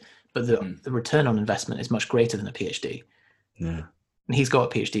for it, but the return on investment is much greater than a PhD. Yeah. And he's got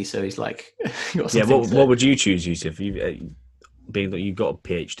a PhD, so he's like, what would you choose, Yusef? Being that you've got a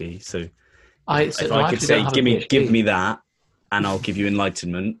PhD, so if I could say, give me that, and I'll give you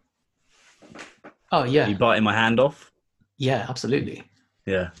enlightenment. Oh yeah, you biting my hand off? Yeah, absolutely.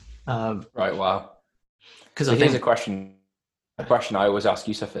 Yeah. Right. Wow. Because so here's a question. A question I always ask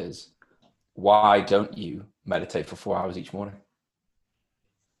Yusef is, why don't you meditate for 4 hours each morning?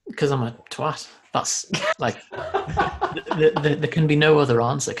 Because I'm a twat. That's like, there can be no other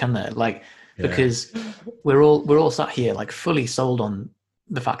answer, can there? Like, because we're all sat here like fully sold on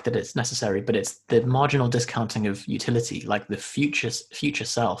the fact that it's necessary, but it's the marginal discounting of utility. Like the future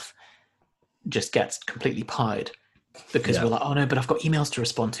self just gets completely pied because we're like, oh no, but I've got emails to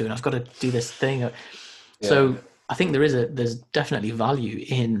respond to and I've got to do this thing. So I think there's definitely value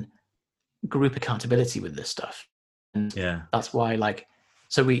in group accountability with this stuff. And that's why, like,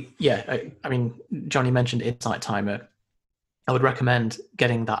 so I mean, Jonny mentioned Insight Timer. I would recommend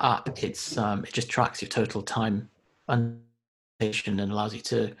getting that app. It's it just tracks your total time and allows you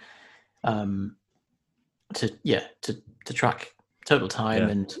to track total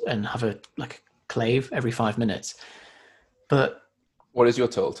time and have a like clave every 5 minutes. But what is your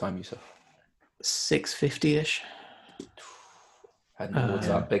total time, Yusef? 650-ish. Heading towards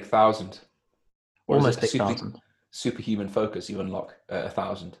that big 1,000. Almost big 1,000. Superhuman focus, you unlock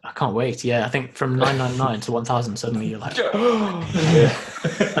 1,000. I can't wait. Yeah, I think from 999 to 1,000, suddenly you're like,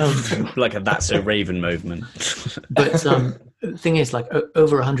 like a That's So Raven movement. But the thing is, like,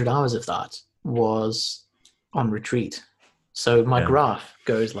 over 100 hours of that was on retreat. So my graph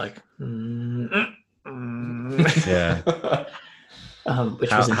goes like, How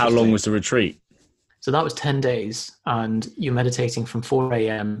long was the retreat? So that was 10 days, and you're meditating from 4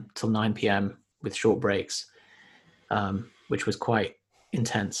 a.m. till 9 p.m. with short breaks, which was quite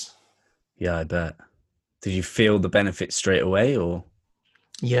intense. Yeah, I bet. Did you feel the benefits straight away, or?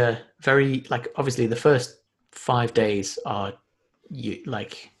 Yeah, very, like, obviously the first 5 days are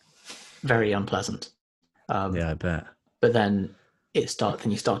very unpleasant. I bet. But then you start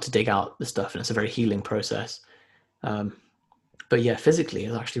to dig out the stuff, and it's a very healing process. But yeah, physically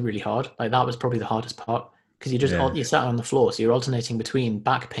it's actually really hard. Like, that was probably the hardest part, because you sat on the floor, so you're alternating between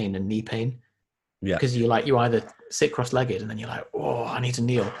back pain and knee pain. Yeah. Because you either sit cross-legged and then you're like, oh, I need to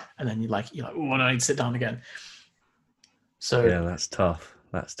kneel, and then you're like, oh, I need to sit down again. So yeah, that's tough.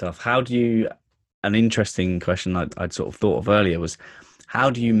 How do you? An interesting question I'd sort of thought of earlier was, how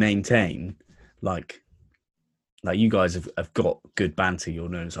do you maintain like you guys have got good banter? You're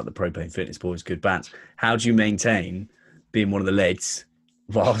known as like the Propane Fitness Boys, good banter. How do you maintain being one of the leads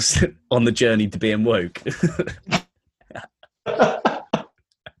whilst on the journey to being woke?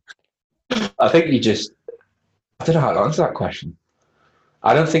 I think I don't know how to answer that question.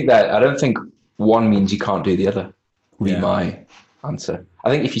 I don't think one means you can't do the other, would be my answer.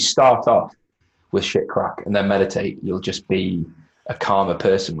 I think if you start off with shit crack and then meditate, you'll just be a calmer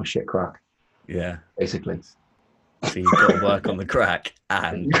person with shit crack. Yeah. Basically. So you've got to work on the crack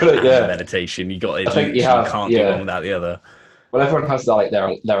and meditation. You can't do one without the other. Well, everyone has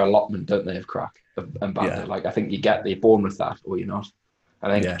their allotment, don't they, of crack and banter. Yeah. Like, I think you're born with that or you're not.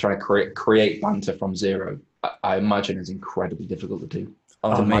 I think trying to create banter from zero, I imagine, is incredibly difficult to do.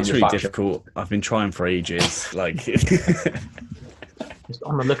 Oh, mate, it's really difficult. I've been trying for ages. Like, just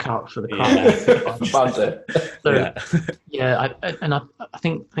on the lookout for the crack. Banter. So, I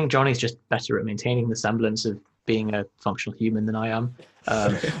think Jonny's just better at maintaining the semblance of being a functional human than I am.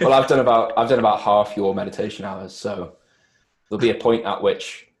 Well, I've done about half your meditation hours, so there'll be a point at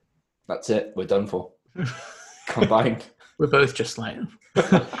which that's it. We're done for. Combined. We're both just like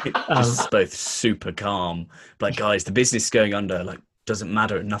just both super calm. Like, guys, the business is going under. Like, doesn't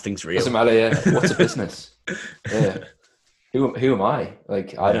matter. Nothing's real. Doesn't matter. Yeah. What's a business? Yeah. Who am I?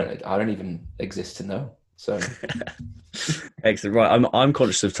 Like, I don't even exist to know. So. Excellent. Right, I'm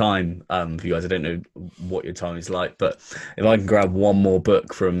conscious of time. For you guys, I don't know what your time is like, but if I can grab one more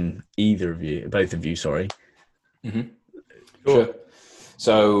book from both of you, sorry. Mm-hmm. Sure.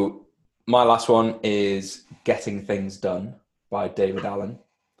 So my last one is Getting Things Done by David Allen.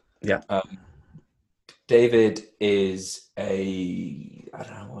 Yeah. David is I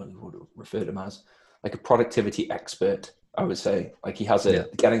don't know what you would refer to him as, like a productivity expert, I would say. Like, he has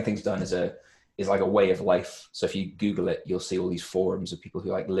Getting Things Done is like a way of life. So if you Google it, you'll see all these forums of people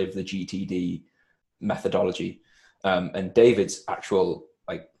who like live the GTD methodology. And David's actual,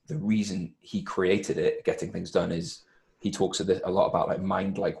 like, the reason he created it, Getting Things Done, is he talks a lot about like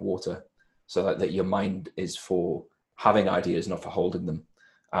mind like water. So that your mind is for having ideas, not for holding them.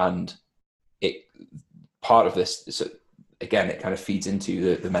 And part of this, so again, it kind of feeds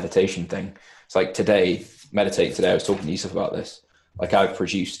into the meditation thing. It's like meditating today, I was talking to Yusef about this. Like, I've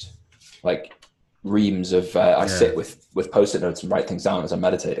produced like reams of, I sit with Post-it notes and write things down as I'm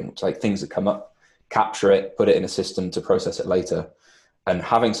meditating. It's like things that come up, capture it, put it in a system to process it later. And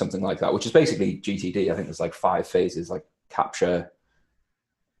having something like that, which is basically GTD, I think there's like 5 phases, like capture,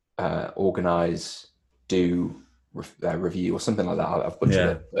 organize, do, review, or something like that. I've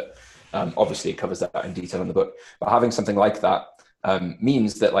butchered it, but obviously it covers that in detail in the book. But having something like that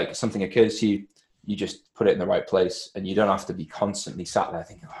means that, like, something occurs to you, you just put it in the right place, and you don't have to be constantly sat there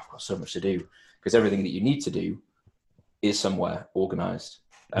thinking, oh, I've got so much to do, because everything that you need to do is somewhere organized.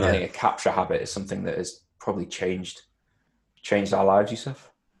 And I think a capture habit is something that has probably changed our lives,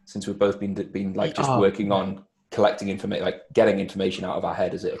 Yusef, since we've both been like just working on collecting information, like getting information out of our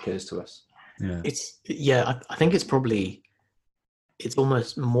head as it occurs to us. I think it's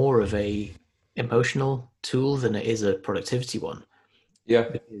almost more of a emotional tool than it is a productivity one. Yeah.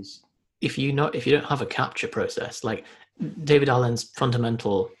 Because if you don't have a capture process, like David Allen's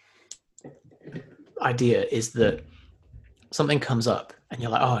fundamental idea is that something comes up and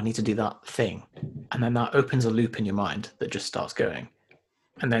you're like, oh, I need to do that thing. And then that opens a loop in your mind that just starts going.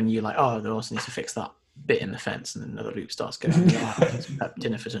 And then you're like, oh, I also need to fix that bit in the fence. And then another loop starts going. And, oh, I need to prep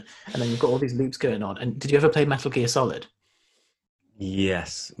dinner for dinner. And then you've got all these loops going on. And did you ever play Metal Gear Solid?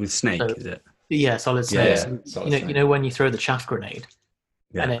 Yes, with Snake, is it? Yeah, Solid Snake. Yeah, you know when you throw the chaff grenade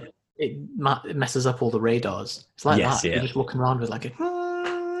and it messes up all the radars. It's like that. Yeah. You're just walking around with like a,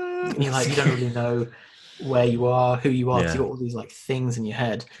 and you're like, you don't really know where you are, who you are, because you've got all these like things in your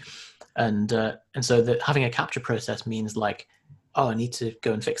head. And so that having a capture process means like, oh, I need to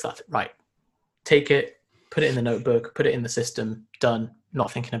go and fix that. Right. Take it, put it in the notebook, put it in the system, done,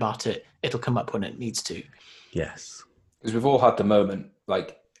 not thinking about it. It'll come up when it needs to. Yes. Because we've all had the moment,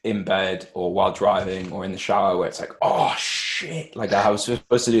 like in bed or while driving or in the shower, where it's like, oh shit, like I was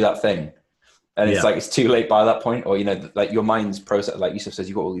supposed to do that thing. And it's like, it's too late by that point. Or, you know, like your mind's process, like Yusef says,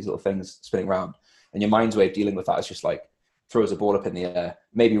 you've got all these little things spinning around. And your mind's way of dealing with that is just like, throws a ball up in the air,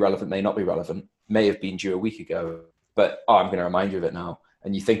 may be relevant, may not be relevant, may have been due a week ago, but I'm going to remind you of it now.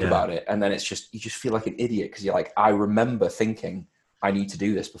 And you think about it, and then it's just, you just feel like an idiot because you're like, I remember thinking I need to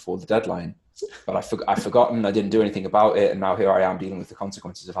do this before the deadline, but I've forgotten, I didn't do anything about it, and now here I am dealing with the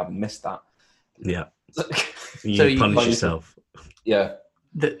consequences of having missed that. Yeah. You punish yourself. Yeah.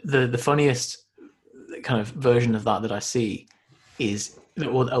 The funniest kind of version of that I see is,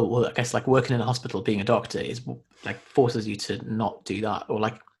 well, I guess like working in a hospital, being a doctor is like forces you to not do that, or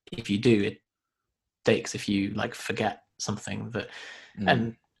like if you do, it takes if you like forget something that,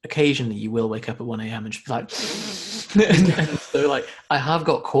 and occasionally you will wake up at 1 a.m. and just be like, and so like I have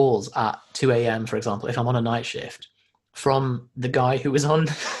got calls at 2 a.m. for example, if I'm on a night shift, from the guy who was on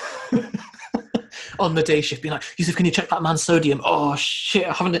on the day shift being like, Yusef, can you check that man's sodium? Oh shit,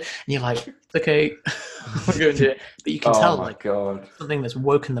 I haven't. And you're like, okay, I'm going to do it. But you can tell like something that's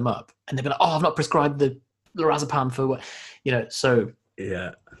woken them up, and they've been like, oh, I've not prescribed the lorazepam for what, you know. So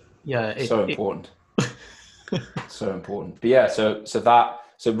yeah, so important. So important. But yeah, so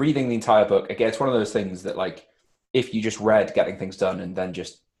reading the entire book, again, it's one of those things that like, if you just read Getting Things Done and then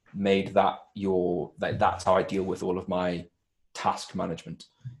just made that that's how I deal with all of my task management.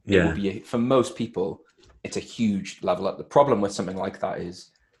 It will be, for most people, it's a huge level up. The problem with something like that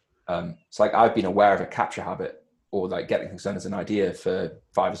is, it's like I've been aware of a capture habit or like getting things done as an idea for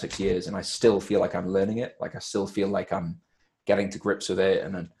 5 or 6 years, and I still feel like I'm learning it. Like I still feel like I'm getting to grips with it,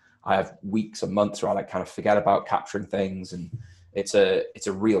 and then I have weeks and months where I like kind of forget about capturing things, and it's a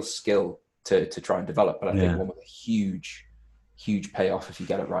real skill to try and develop. But I think one with a huge payoff if you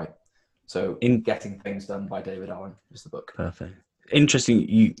get it right. So Getting Things Done by David Allen is the book. Perfect. Interesting.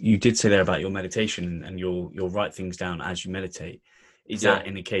 You did say there about your meditation and you'll write things down as you meditate. Is that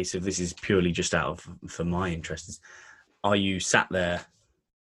in a case of, this is purely just for my interests, are you sat there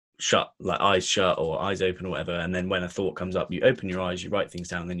eyes shut or eyes open or whatever, and then when a thought comes up, you open your eyes, you write things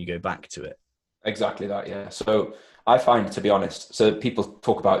down, and then you go back to it? Exactly that, yeah. So I find, to be honest, so people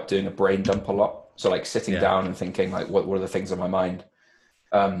talk about doing a brain dump a lot. So like sitting down and thinking like, what are the things on my mind?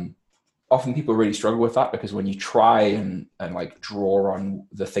 Often people really struggle with that because when you try and like draw on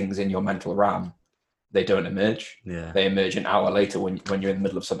the things in your mental RAM, they don't emerge. Yeah. They emerge an hour later when you're in the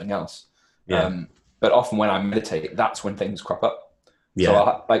middle of something else. Yeah. But often when I meditate, that's when things crop up. Yeah.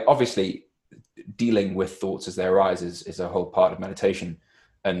 So like obviously dealing with thoughts as they arise is a whole part of meditation.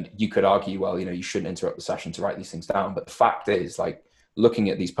 And you could argue, well, you know, you shouldn't interrupt the session to write these things down. But the fact is, like, looking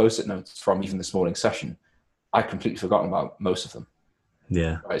at these Post-it notes from even this morning's session, I'd completely forgotten about most of them.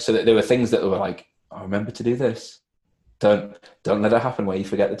 Yeah. Right. So there were things that were like, I remember to do this. Don't let it happen where you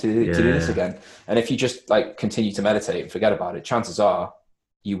forget to do this again. And if you just like continue to meditate and forget about it, chances are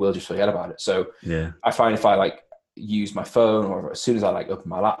you will just forget about it. So I find if I like use my phone or as soon as I like open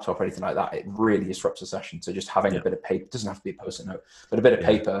my laptop or anything like that, it really disrupts the session. So just having a bit of paper, doesn't have to be a Post-it note, but a bit of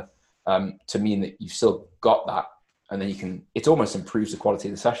paper to mean that you've still got that. And then it almost improves the quality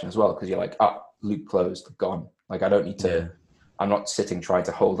of the session as well. Cause you're like, loop closed, gone. Like I don't need to, I'm not sitting trying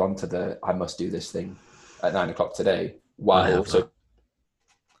to hold on to I must do this thing at 9 o'clock today. While also,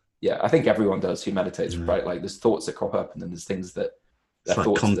 I think everyone does who meditates, right? Like there's thoughts that crop up and then there's things that they're like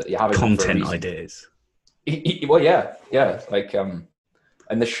thoughts that you're having content ideas. Well, yeah. Like, and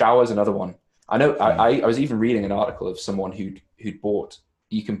the shower's another one. I know. I was even reading an article of someone who'd bought.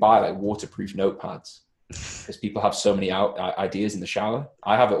 You can buy like waterproof notepads because people have so many ideas in the shower.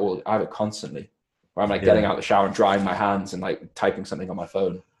 I have it all. I have it constantly. Where I'm like getting out the shower and drying my hands and like typing something on my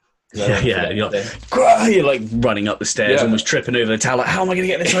phone. Yeah. You're like running up the stairs, almost tripping over the towel. Like, how am I going to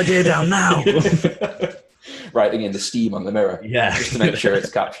get this idea down now? Writing in the steam on the mirror. Just to make sure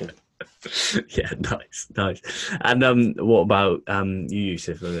it's captured. Yeah, nice. And what about you,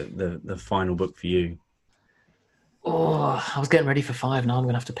 Yusuf? The final book for you? Oh, I was getting ready for 5. Now I'm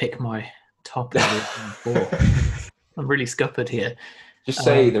going to have to pick my top 4. I'm really scuppered here. Just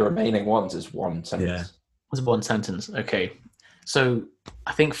say the remaining ones as one sentence. Yeah. As one sentence. Okay. So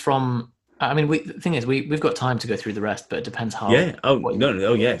I think the thing is, we've got time to go through the rest, but it depends how. Yeah. Oh, no.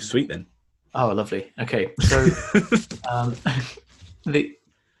 Oh, yeah. Sweet then. Oh, lovely. Okay. So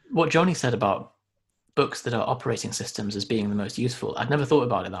what Jonny said about books that are operating systems as being the most useful, I'd never thought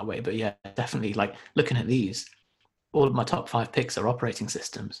about it that way, but yeah, definitely, like looking at these, all of my top 5 picks are operating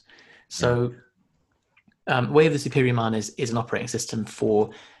systems. So Way of the Superior Man is an operating system for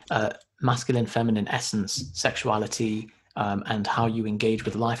masculine, feminine essence, sexuality, and how you engage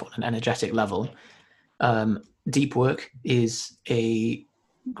with life on an energetic level. Deep Work is a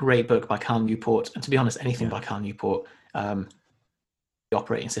great book by Cal Newport, and to be honest, anything by Cal Newport, the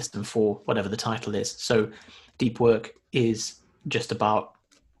operating system for whatever the title is. So Deep Work is just about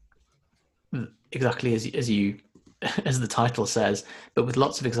exactly as the title says, but with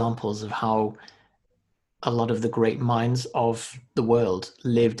lots of examples of how a lot of the great minds of the world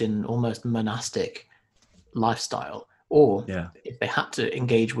lived in almost monastic lifestyle, or if they had to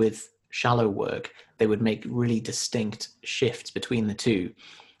engage with shallow work, they would make really distinct shifts between the two,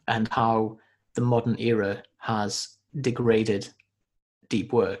 and how the modern era has degraded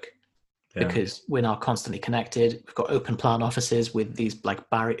deep work because we're now constantly connected. We've got open plan offices with these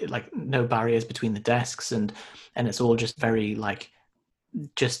no barriers between the desks, and it's all just very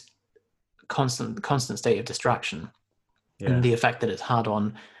just constant state of distraction, and the effect that it's had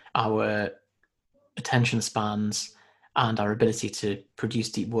on our attention spans and our ability to produce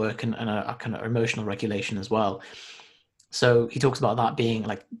deep work and our kind of emotional regulation as well. So he talks about that being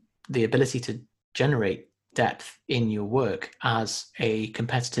like the ability to generate depth in your work as a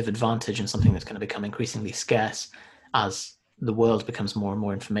competitive advantage and something that's going to become increasingly scarce as the world becomes more and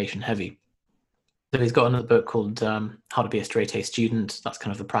more information heavy. So he's got another book called How to Be a Straight A Student. That's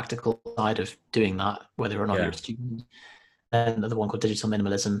kind of the practical side of doing that, whether or not you're a student. And another one called Digital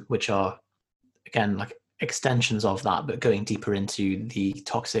Minimalism, which are, again, like extensions of that, but going deeper into the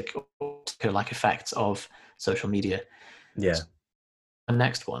toxic like effects of social media. Yeah. The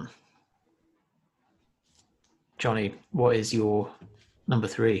next one. Jonny, what is your number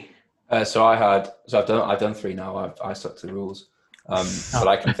 3? So I've done 3 now. I stuck to the rules. But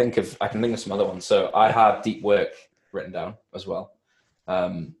I can think of some other ones. So I had Deep Work written down as well.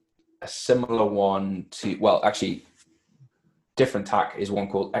 A similar one actually different tack is one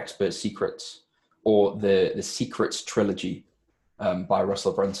called Expert Secrets, or the Secrets Trilogy by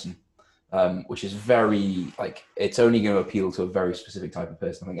Russell Brunson, which is very it's only going to appeal to a very specific type of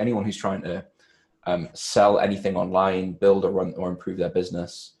person. I think anyone who's trying to sell anything online, build or run or improve their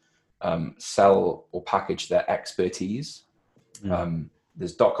business, sell or package their expertise.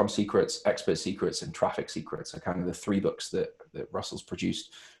 There's .com Secrets, Expert Secrets, and Traffic Secrets are kind of the 3 books that Russell's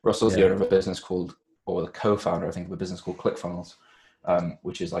produced. Russell's the owner of a business called, or the co-founder, I think, of a business called ClickFunnels,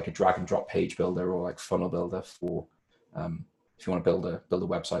 which is like a drag and drop page builder or like funnel builder for if you want to build a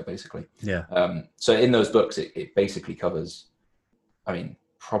website, basically. Yeah. So in those books, it basically covers, I mean,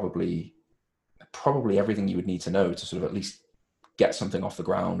 probably everything you would need to know to sort of at least get something off the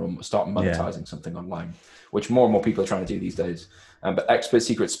ground or start monetizing something online, which more and more people are trying to do these days. But Expert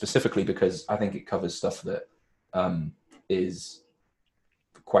Secrets specifically, because I think it covers stuff that is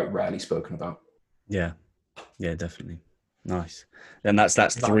quite rarely spoken about. Yeah, definitely. Nice. And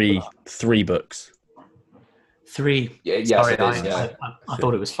that's three books. 3. Yes, sorry, it is, I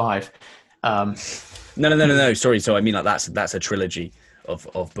thought it was 5. No. Sorry. So I mean, like that's a trilogy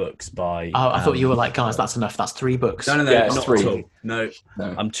of books by. Oh, I thought you were like, guys, that's enough. That's 3 books. No, not 3. At all. No,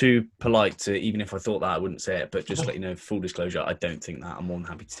 I'm too polite to, even if I thought that, I wouldn't say it. But just let you know, full disclosure, I don't think that. I'm more than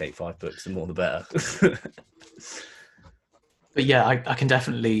happy to take 5 books. The more, the better. But yeah, I can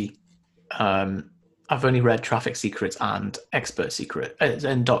definitely. I've only read Traffic Secrets and Expert Secret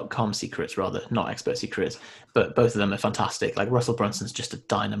and .com Secrets, rather, not Expert Secrets, but both of them are fantastic. Like Russell Brunson's just a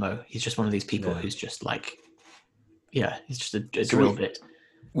dynamo. He's just one of these people who's just like, he's just a drill bit.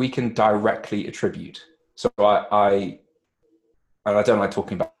 We can directly attribute. So I don't like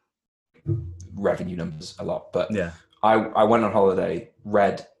talking about revenue numbers a lot, but I went on holiday,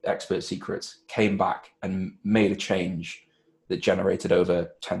 read Expert Secrets, came back and made a change that generated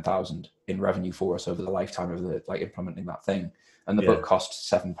over 10,000 in revenue for us over the lifetime of the implementing that thing. And the book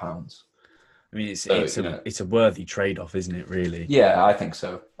cost £7. I mean, it's a worthy trade-off, isn't it? Really? Yeah, I think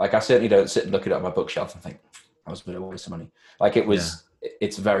so. Like, I certainly don't sit and look at it on my bookshelf and think that was a bit of a waste of money. Like, it was. Yeah.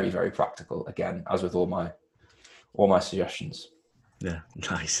 It's very, very practical. Again, as with all my suggestions. Yeah,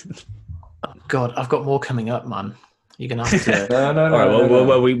 nice. Oh, God, I've got more coming up, man. You're gonna have to. No. All right,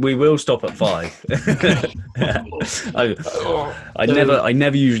 well, we will stop at 5. I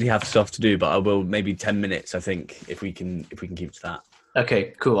never usually have stuff to do, but I will maybe 10 minutes. I think if we can keep to that.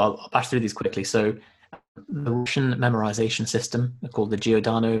 Okay, cool. I'll bash through these quickly. So, the Russian memorization system, called the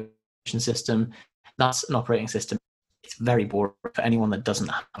Giordano system, that's an operating system. It's very boring for anyone that doesn't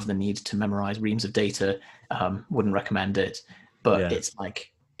have the need to memorize reams of data. Wouldn't recommend it. But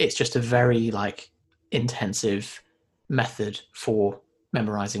it's just a very intensive method for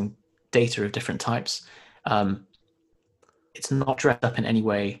memorizing data of different types. It's not dressed up in any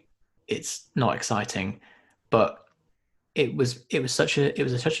way. It's not exciting, but it was such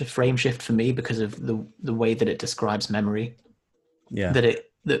a frame shift for me because of the way that it describes memory. Yeah.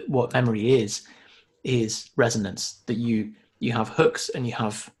 That what memory is resonance. That you have hooks and you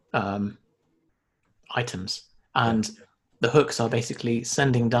have items, and the hooks are basically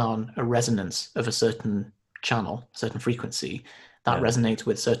sending down a resonance of a certain channel, certain frequency that resonates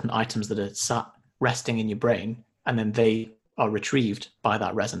with certain items that are sat resting in your brain, and then they are retrieved by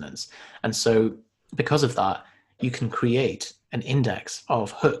that resonance. And so because of that, you can create an index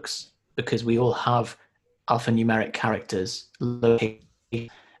of hooks, because we all have alphanumeric characters,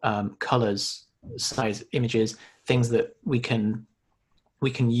 colors, size, images, things that we can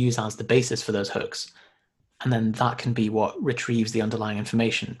use as the basis for those hooks. And then that can be what retrieves the underlying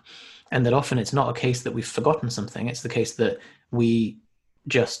information. And that often it's not a case that we've forgotten something. It's the case that we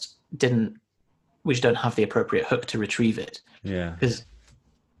just don't have the appropriate hook to retrieve it. Yeah. Because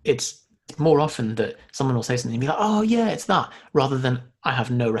it's more often that someone will say something and be like, oh yeah, it's that, rather than I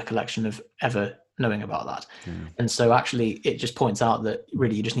have no recollection of ever knowing about that. Yeah. And so actually it just points out that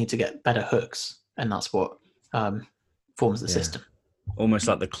really you just need to get better hooks. And that's what forms the system. Almost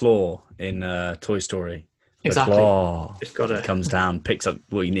like the claw in Toy Story. Exactly. The claw comes down, picks up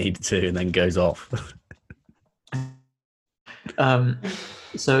what you need to, and then goes off.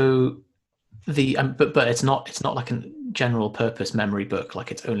 So the but it's not like a general purpose memory book. Like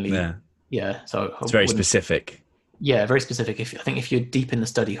it's only So it's very specific. Yeah, very specific. I think if you're deep in the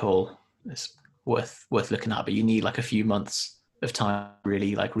study hole, it's worth looking at. But you need like a few months of time to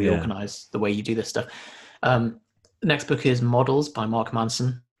really reorganize the way you do this stuff. The next book is Models by Mark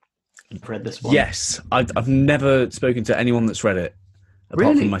Manson. I've read this one. Yes, I've never spoken to anyone that's read it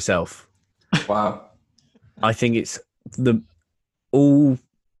apart from myself. Wow. I think it's all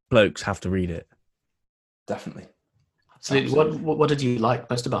blokes have to read it. Definitely. Absolutely. What did you like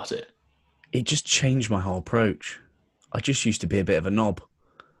most about it? It just changed my whole approach. I just used to be a bit of a knob.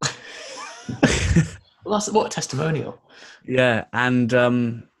 Well, that's what a testimonial. Yeah, and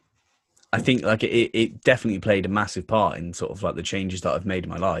I think it definitely played a massive part in sort of the changes that I've made in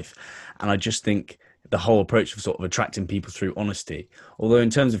my life. And I just think the whole approach of sort of attracting people through honesty, although in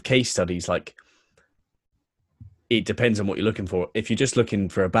terms of case studies, it depends on what you're looking for. If you're just looking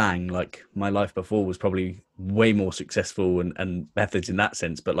for a bang, my life before was probably way more successful and methods in that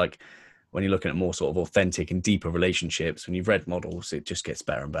sense. But when you're looking at more sort of authentic and deeper relationships, when you've read Models, it just gets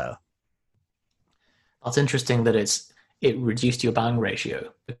better and better. That's interesting that it reduced your bang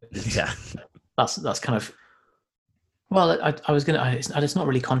ratio. Yeah, that's kind of. Well, I was gonna. It's not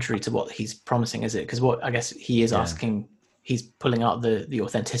really contrary to what he's promising, is it? Because what I guess he is asking, he's pulling out the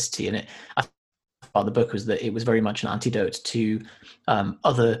authenticity in it. I thought about the book was that it was very much an antidote to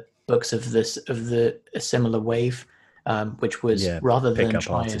other books of a similar wave, which was rather than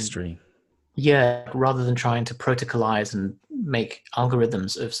artistry. Rather than trying to protocolize and make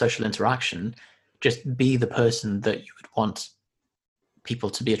algorithms of social interaction, just be the person that you would want people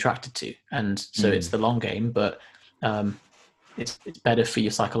to be attracted to. And so it's the long game, but it's better for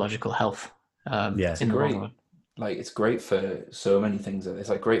your psychological health. It's great. It's great for so many things. It's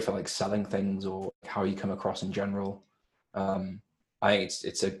great for selling things or how you come across in general. I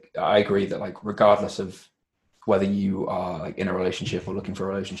agree that regardless of whether you are in a relationship or looking for a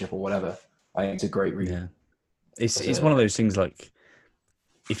relationship or whatever, I think it's a great read. Yeah. It's one of those things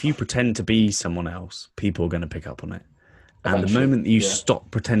if you pretend to be someone else, people are going to pick up on it. And the moment that you stop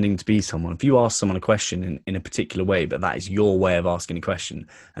pretending to be someone, if you ask someone a question in a particular way, but that is your way of asking a question,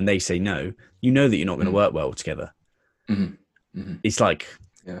 and they say no, you know that you're not going to work well together. Mm-hmm. Mm-hmm. It's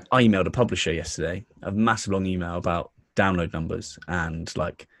Yeah. I emailed a publisher yesterday, a massive long email about download numbers and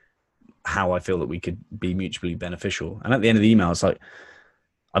like how I feel that we could be mutually beneficial. And at the end of the email, it's like,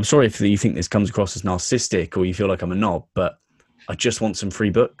 I'm sorry if you think this comes across as narcissistic or you feel like I'm a knob, but I just want some free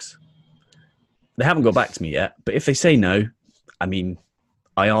books. They haven't got back to me yet, but if they say no, I mean,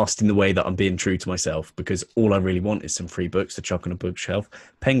 I asked in the way that I'm being true to myself, because all I really want is some free books to chuck on a bookshelf.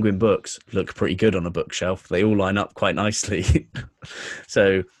 Penguin books look pretty good on a bookshelf. They all line up quite nicely.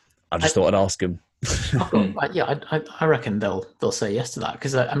 So I just thought I'd ask them. I reckon they'll say yes to that,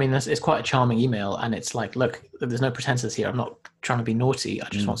 because I mean it's quite a charming email, and it's like, look, there's no pretenses here. I'm not trying to be naughty. I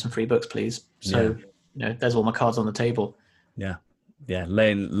just want some free books, please. So there's all my cards on the table. Yeah.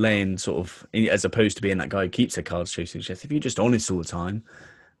 Laying sort of, as opposed to being that guy who keeps their cards close to his chest. If you're just honest all the time,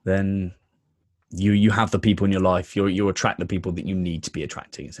 then you have the people in your life. You attract the people that you need to be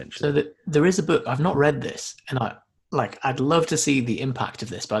attracting, essentially. So there is a book. I've not read this, and I'd love to see the impact of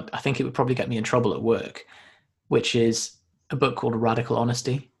this, but I think it would probably get me in trouble at work, which is a book called Radical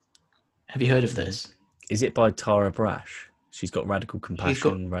Honesty. Have you heard of this? Is it by Tara Brash? She's got radical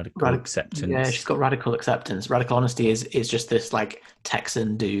compassion, radical acceptance. Yeah, she's got radical acceptance. Radical honesty is just this like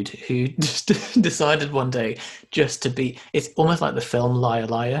Texan dude who just decided one day just to be. It's almost like the film Liar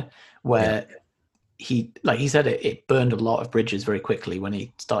Liar, where he said it burned a lot of bridges very quickly when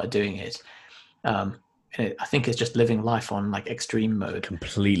he started doing it. I think it's just living life on like extreme mode.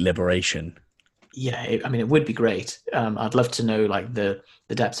 Complete liberation. Yeah, it would be great. I'd love to know like the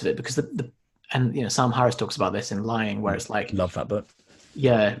depths of it, because and Sam Harris talks about this in Lying, where it's like, love that book.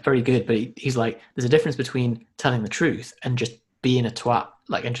 Yeah, very good. But he's like, there's a difference between telling the truth and just being a twat,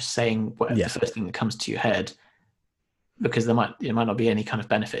 like, and just saying the first thing that comes to your head, because there might not be any kind of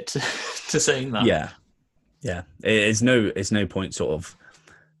benefit to saying that. Yeah. It's no point sort of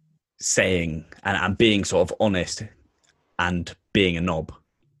saying and being sort of honest and being a knob.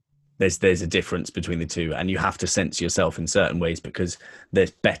 There's a difference between the two, and you have to censor yourself in certain ways, because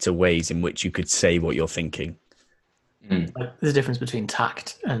there's better ways in which you could say what you're thinking. Like, there's a difference between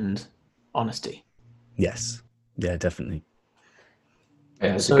tact and honesty. Yes. Yeah, definitely. Yeah,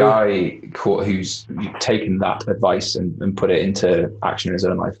 there's a guy who's taken that advice and put it into action in his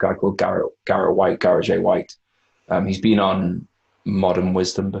own life. A guy called Garrett J. White. He's been on Modern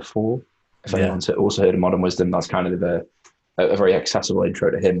Wisdom before. If anyone's also heard of Modern Wisdom, that's kind of a very accessible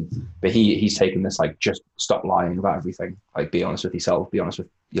intro to him. But he's taken this, like, just stop lying about everything. Like, be honest with yourself, be honest with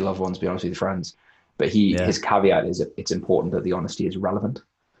your loved ones, be honest with your friends. But his caveat is that it's important that the honesty is relevant.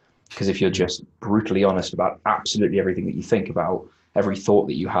 Because if you're just brutally honest about absolutely everything that you think about, every thought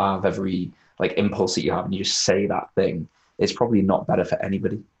that you have, every like impulse that you have, and you just say that thing, it's probably not better for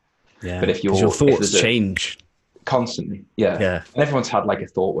anybody. Yeah. But if your thoughts change constantly, and everyone's had like a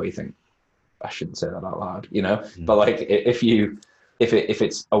thought where you think, I shouldn't say that out loud, But like if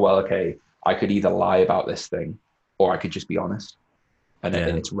it's okay, I could either lie about this thing, or I could just be honest, and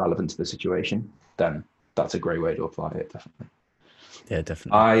it's relevant to the situation, then that's a great way to apply it. Definitely. Yeah,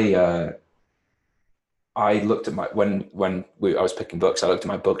 definitely. I looked at I was picking books, I looked at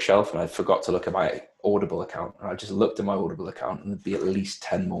my bookshelf, and I forgot to look at my Audible account. And I just looked at my Audible account, and there'd be at least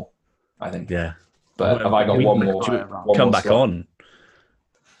 10 more, I think. Yeah. But have I got one more? Come back on.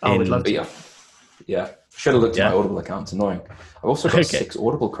 I would love to. Yeah. Should have looked at my Audible account. It's annoying. I've also got 6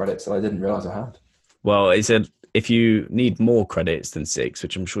 Audible credits that I didn't realize I had. Well, it said if you need more credits than 6,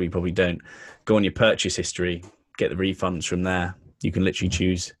 which I'm sure you probably don't, go on your purchase history, get the refunds from there. You can literally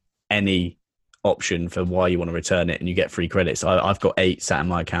choose any option for why you want to return it, and you get free credits. I've got 8 sat in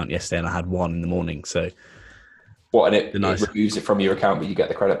my account yesterday, and I had 1 in the morning. So, and it removes it from your account, but you get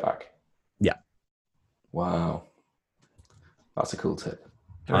the credit back. Yeah. Wow, that's a cool tip.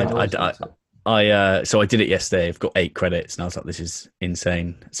 So I did it yesterday. I've got 8 credits, and I was like, this is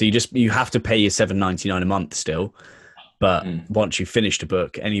insane. So you have to pay your $7.99 a month still, but once you've finished a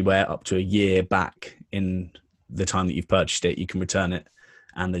book, anywhere up to a year back in the time that you've purchased it, you can return it,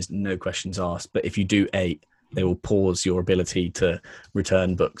 and there's no questions asked. But if you do 8, they will pause your ability to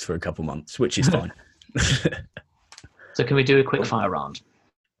return books for a couple months, which is fine. So can we do a quick fire round?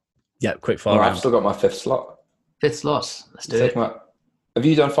 Yeah, quick fire round. I've still got my 5th slot. 5th slot. Let's do it. Have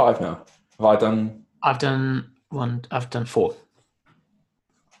you done 5 now? Have I done? I've done 1. I've done 4.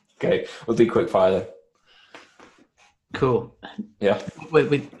 Okay, we'll do quick fire then. Cool. Yeah.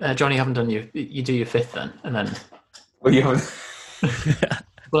 Wait, Jonny, you haven't done you do your 5th then, and then. Well, you haven't.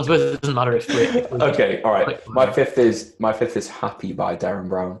 Well, I suppose it doesn't matter if we okay, all right. My fifth is Happy by Darren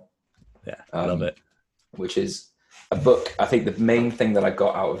Brown. Yeah, love it. Which is a book. I think the main thing that I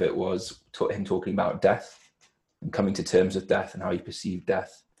got out of it was him talking about death and coming to terms with death and how he perceived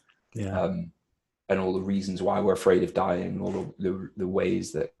death. Yeah. and all the reasons why we're afraid of dying, all the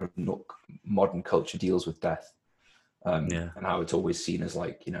ways that modern culture deals with death, and how it's always seen as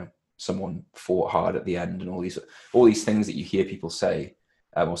like, you know, someone fought hard at the end, and all these things that you hear people say,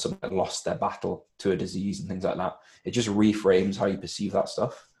 or someone that lost their battle to a disease and things like that. It just reframes how you perceive that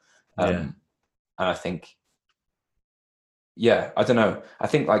stuff. And I think, I don't know. I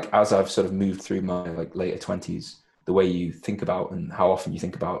think like as I've sort of moved through my like later 20s, the way you think about and how often you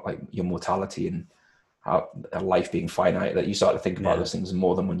think about like your mortality and how life being finite, that you start to think about those things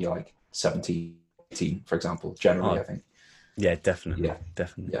more than when you're like 17, 18, for example, generally, I think. Yeah, definitely. Yeah.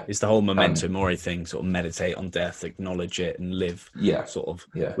 Definitely. Yeah. It's the whole memento mori thing, sort of meditate on death, acknowledge it, and live sort of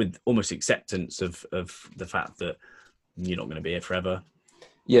with almost acceptance of the fact that you're not going to be here forever.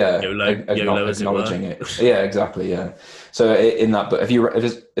 Yeah, YOLO, acknowledging it. Yeah, exactly. Yeah. So in that book, have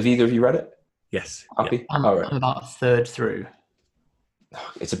either of you read it? Yes. Happy? I'm about a third through.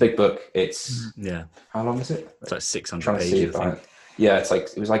 It's a big book. It's how long is it? It's like 600 pages. I think. Yeah,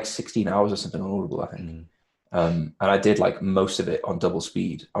 it was like 16 hours or something on Audible, I think. And I did like most of it on double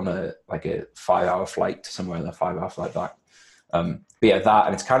speed on a 5-hour flight to somewhere and a 5-hour flight back. But yeah, that,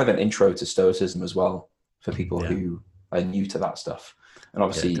 and it's kind of an intro to Stoicism as well for people who are new to that stuff. And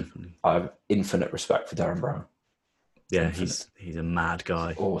obviously, I have infinite respect for Darren Brown. Yeah, he's a mad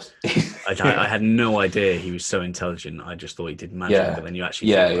guy. Awesome. I had no idea he was so intelligent. I just thought he did magic, but then you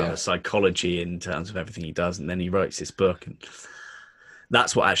actually think about the psychology in terms of everything he does, and then he writes this book, and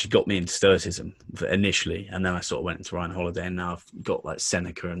that's what actually got me into Stoicism initially. And then I sort of went into Ryan Holiday, and now I've got like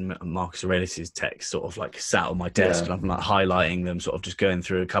Seneca and Marcus Aurelius's text sort of like sat on my desk, and I'm like highlighting them, sort of just going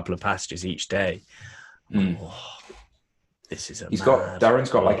through a couple of passages each day. This is Darren's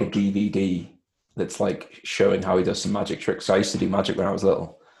got like a DVD that's like showing how he does some magic tricks. So I used to do magic when I was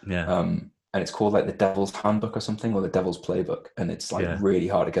little. And it's called like the Devil's Handbook or something, or the Devil's Playbook, and it's like really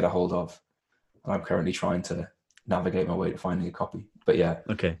hard to get a hold of. And I'm currently trying to navigate my way to finding a copy. But yeah.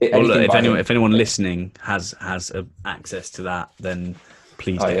 Okay. Well, look, if anyone listening has access to that, then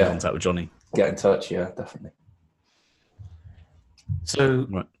please get in contact with Jonny. Get in touch. Yeah, definitely. So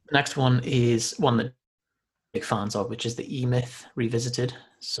the next one is one that big fans of, which is the E-Myth Revisited.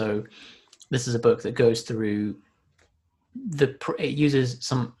 So this is a book that goes through it uses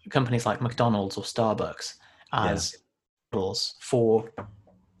some companies like McDonald's or Starbucks as models for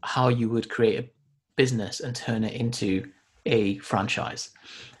how you would create a business and turn it into a franchise.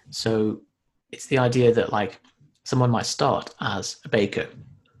 So it's the idea that like someone might start as a baker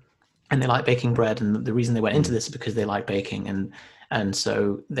and they like baking bread, and the reason they went into this is because they like baking, and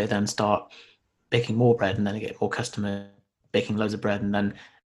so they then start baking more bread, and then they get more customers baking loads of bread, and then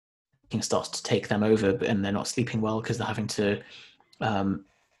it starts to take them over, and they're not sleeping well because they're having to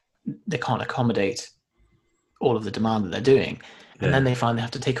they can't accommodate all of the demand that they're doing. And then they find they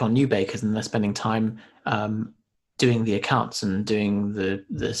have to take on new bakers, and they're spending time doing the accounts and doing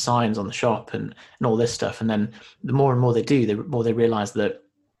the signs on the shop and all this stuff. And then the more and more they do, the more they realize that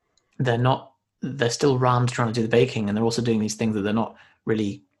they're still rammed trying to do the baking, and they're also doing these things that they're not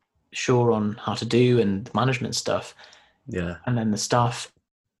really sure on how to do, and the management stuff. And then the staff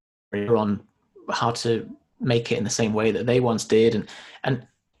are on how to make it in the same way that they once did, and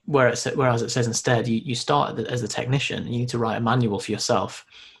whereas it says instead you start as the technician, you need to write a manual for yourself,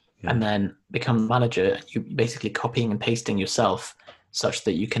 and then become the manager. You're basically copying and pasting yourself such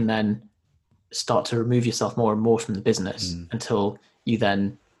that you can then start to remove yourself more and more from the business until you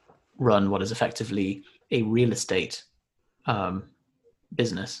then run what is effectively a real estate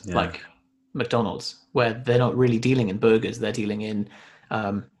business, like McDonald's, where they're not really dealing in burgers, they're dealing in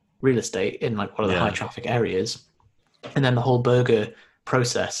real estate in like one of the high traffic areas, and then the whole burger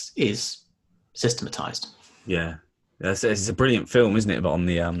process is systematized. It's a brilliant film, isn't it, but on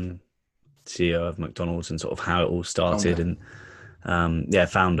the CEO of McDonald's and sort of how it all started. And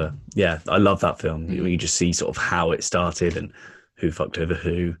founder. I love that film. You just see sort of how it started and who fucked over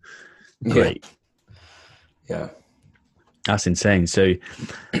who. Great. That's insane. So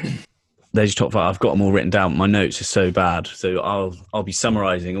there's your top 5. I've got them all written down. My notes are so bad, so I'll be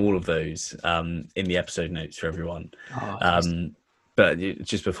summarizing all of those in the episode notes for everyone. But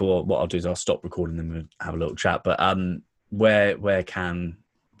just before, what I'll do is I'll stop recording and we'll have a little chat. But where can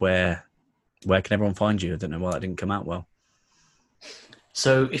everyone find you? I don't know why that didn't come out well.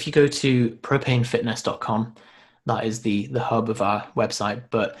 So if you go to propanefitness.com, that is the hub of our website.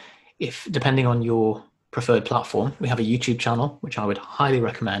 But if depending on your preferred platform, we have a YouTube channel, which I would highly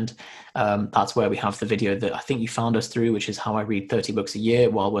recommend. That's where we have the video that I think you found us through, which is how I read 30 books a year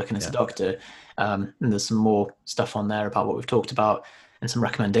while working as a doctor. And there's some more stuff on there about what we've talked about and some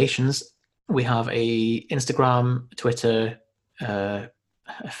recommendations. We have a Instagram, Twitter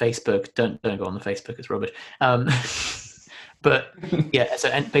Facebook. Don't go on the Facebook. It's rubbish. But yeah,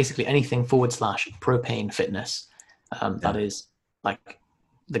 so basically anything / Propane Fitness. That is like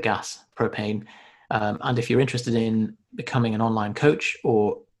the gas, propane. And if you're interested in becoming an online coach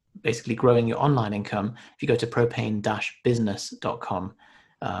or basically growing your online income, if you go to propane-business.com,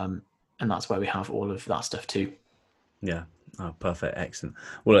 and that's where we have all of that stuff too. Yeah. Oh, perfect. Excellent.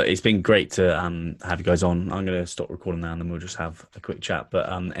 Well, it's been great to have you guys on. I'm going to stop recording now and then we'll just have a quick chat.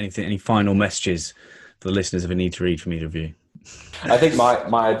 But any final messages for the listeners of A Need to Read from either of you? I think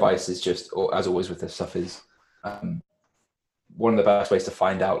my advice is just, as always with this stuff, is one of the best ways to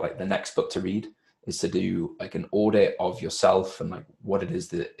find out like the next book to read is to do like an audit of yourself and like what it is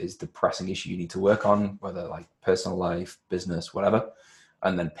that is the pressing issue you need to work on, whether like personal life, business, whatever,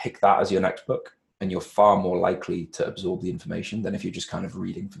 and then pick that as your next book. And you're far more likely to absorb the information than if you're just kind of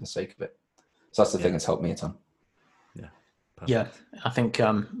reading for the sake of it. So that's the thing that's helped me a ton. Yeah. Perfect. Yeah. I think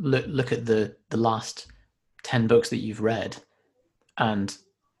look at the last 10 books that you've read, and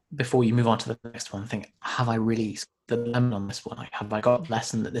before you move on to the next one, think, have I really the lemon on this one? Like, have I got a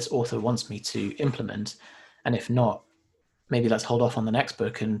lesson that this author wants me to implement? And if not, maybe let's hold off on the next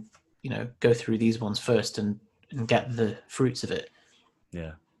book and, go through these ones first and get the fruits of it.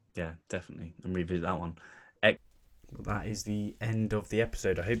 Yeah, definitely. And revisit that one. That is the end of the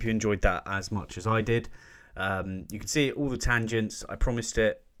episode. I hope you enjoyed that as much as I did. You can see all the tangents. I promised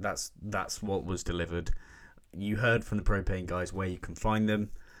it. That's what was delivered. You heard from the Propane guys where you can find them.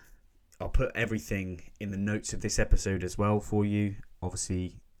 I'll put everything in the notes of this episode as well for you.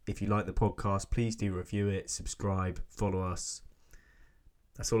 Obviously, if you like the podcast, please do review it, subscribe, follow us.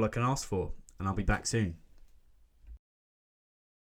 That's all I can ask for, and I'll be back soon.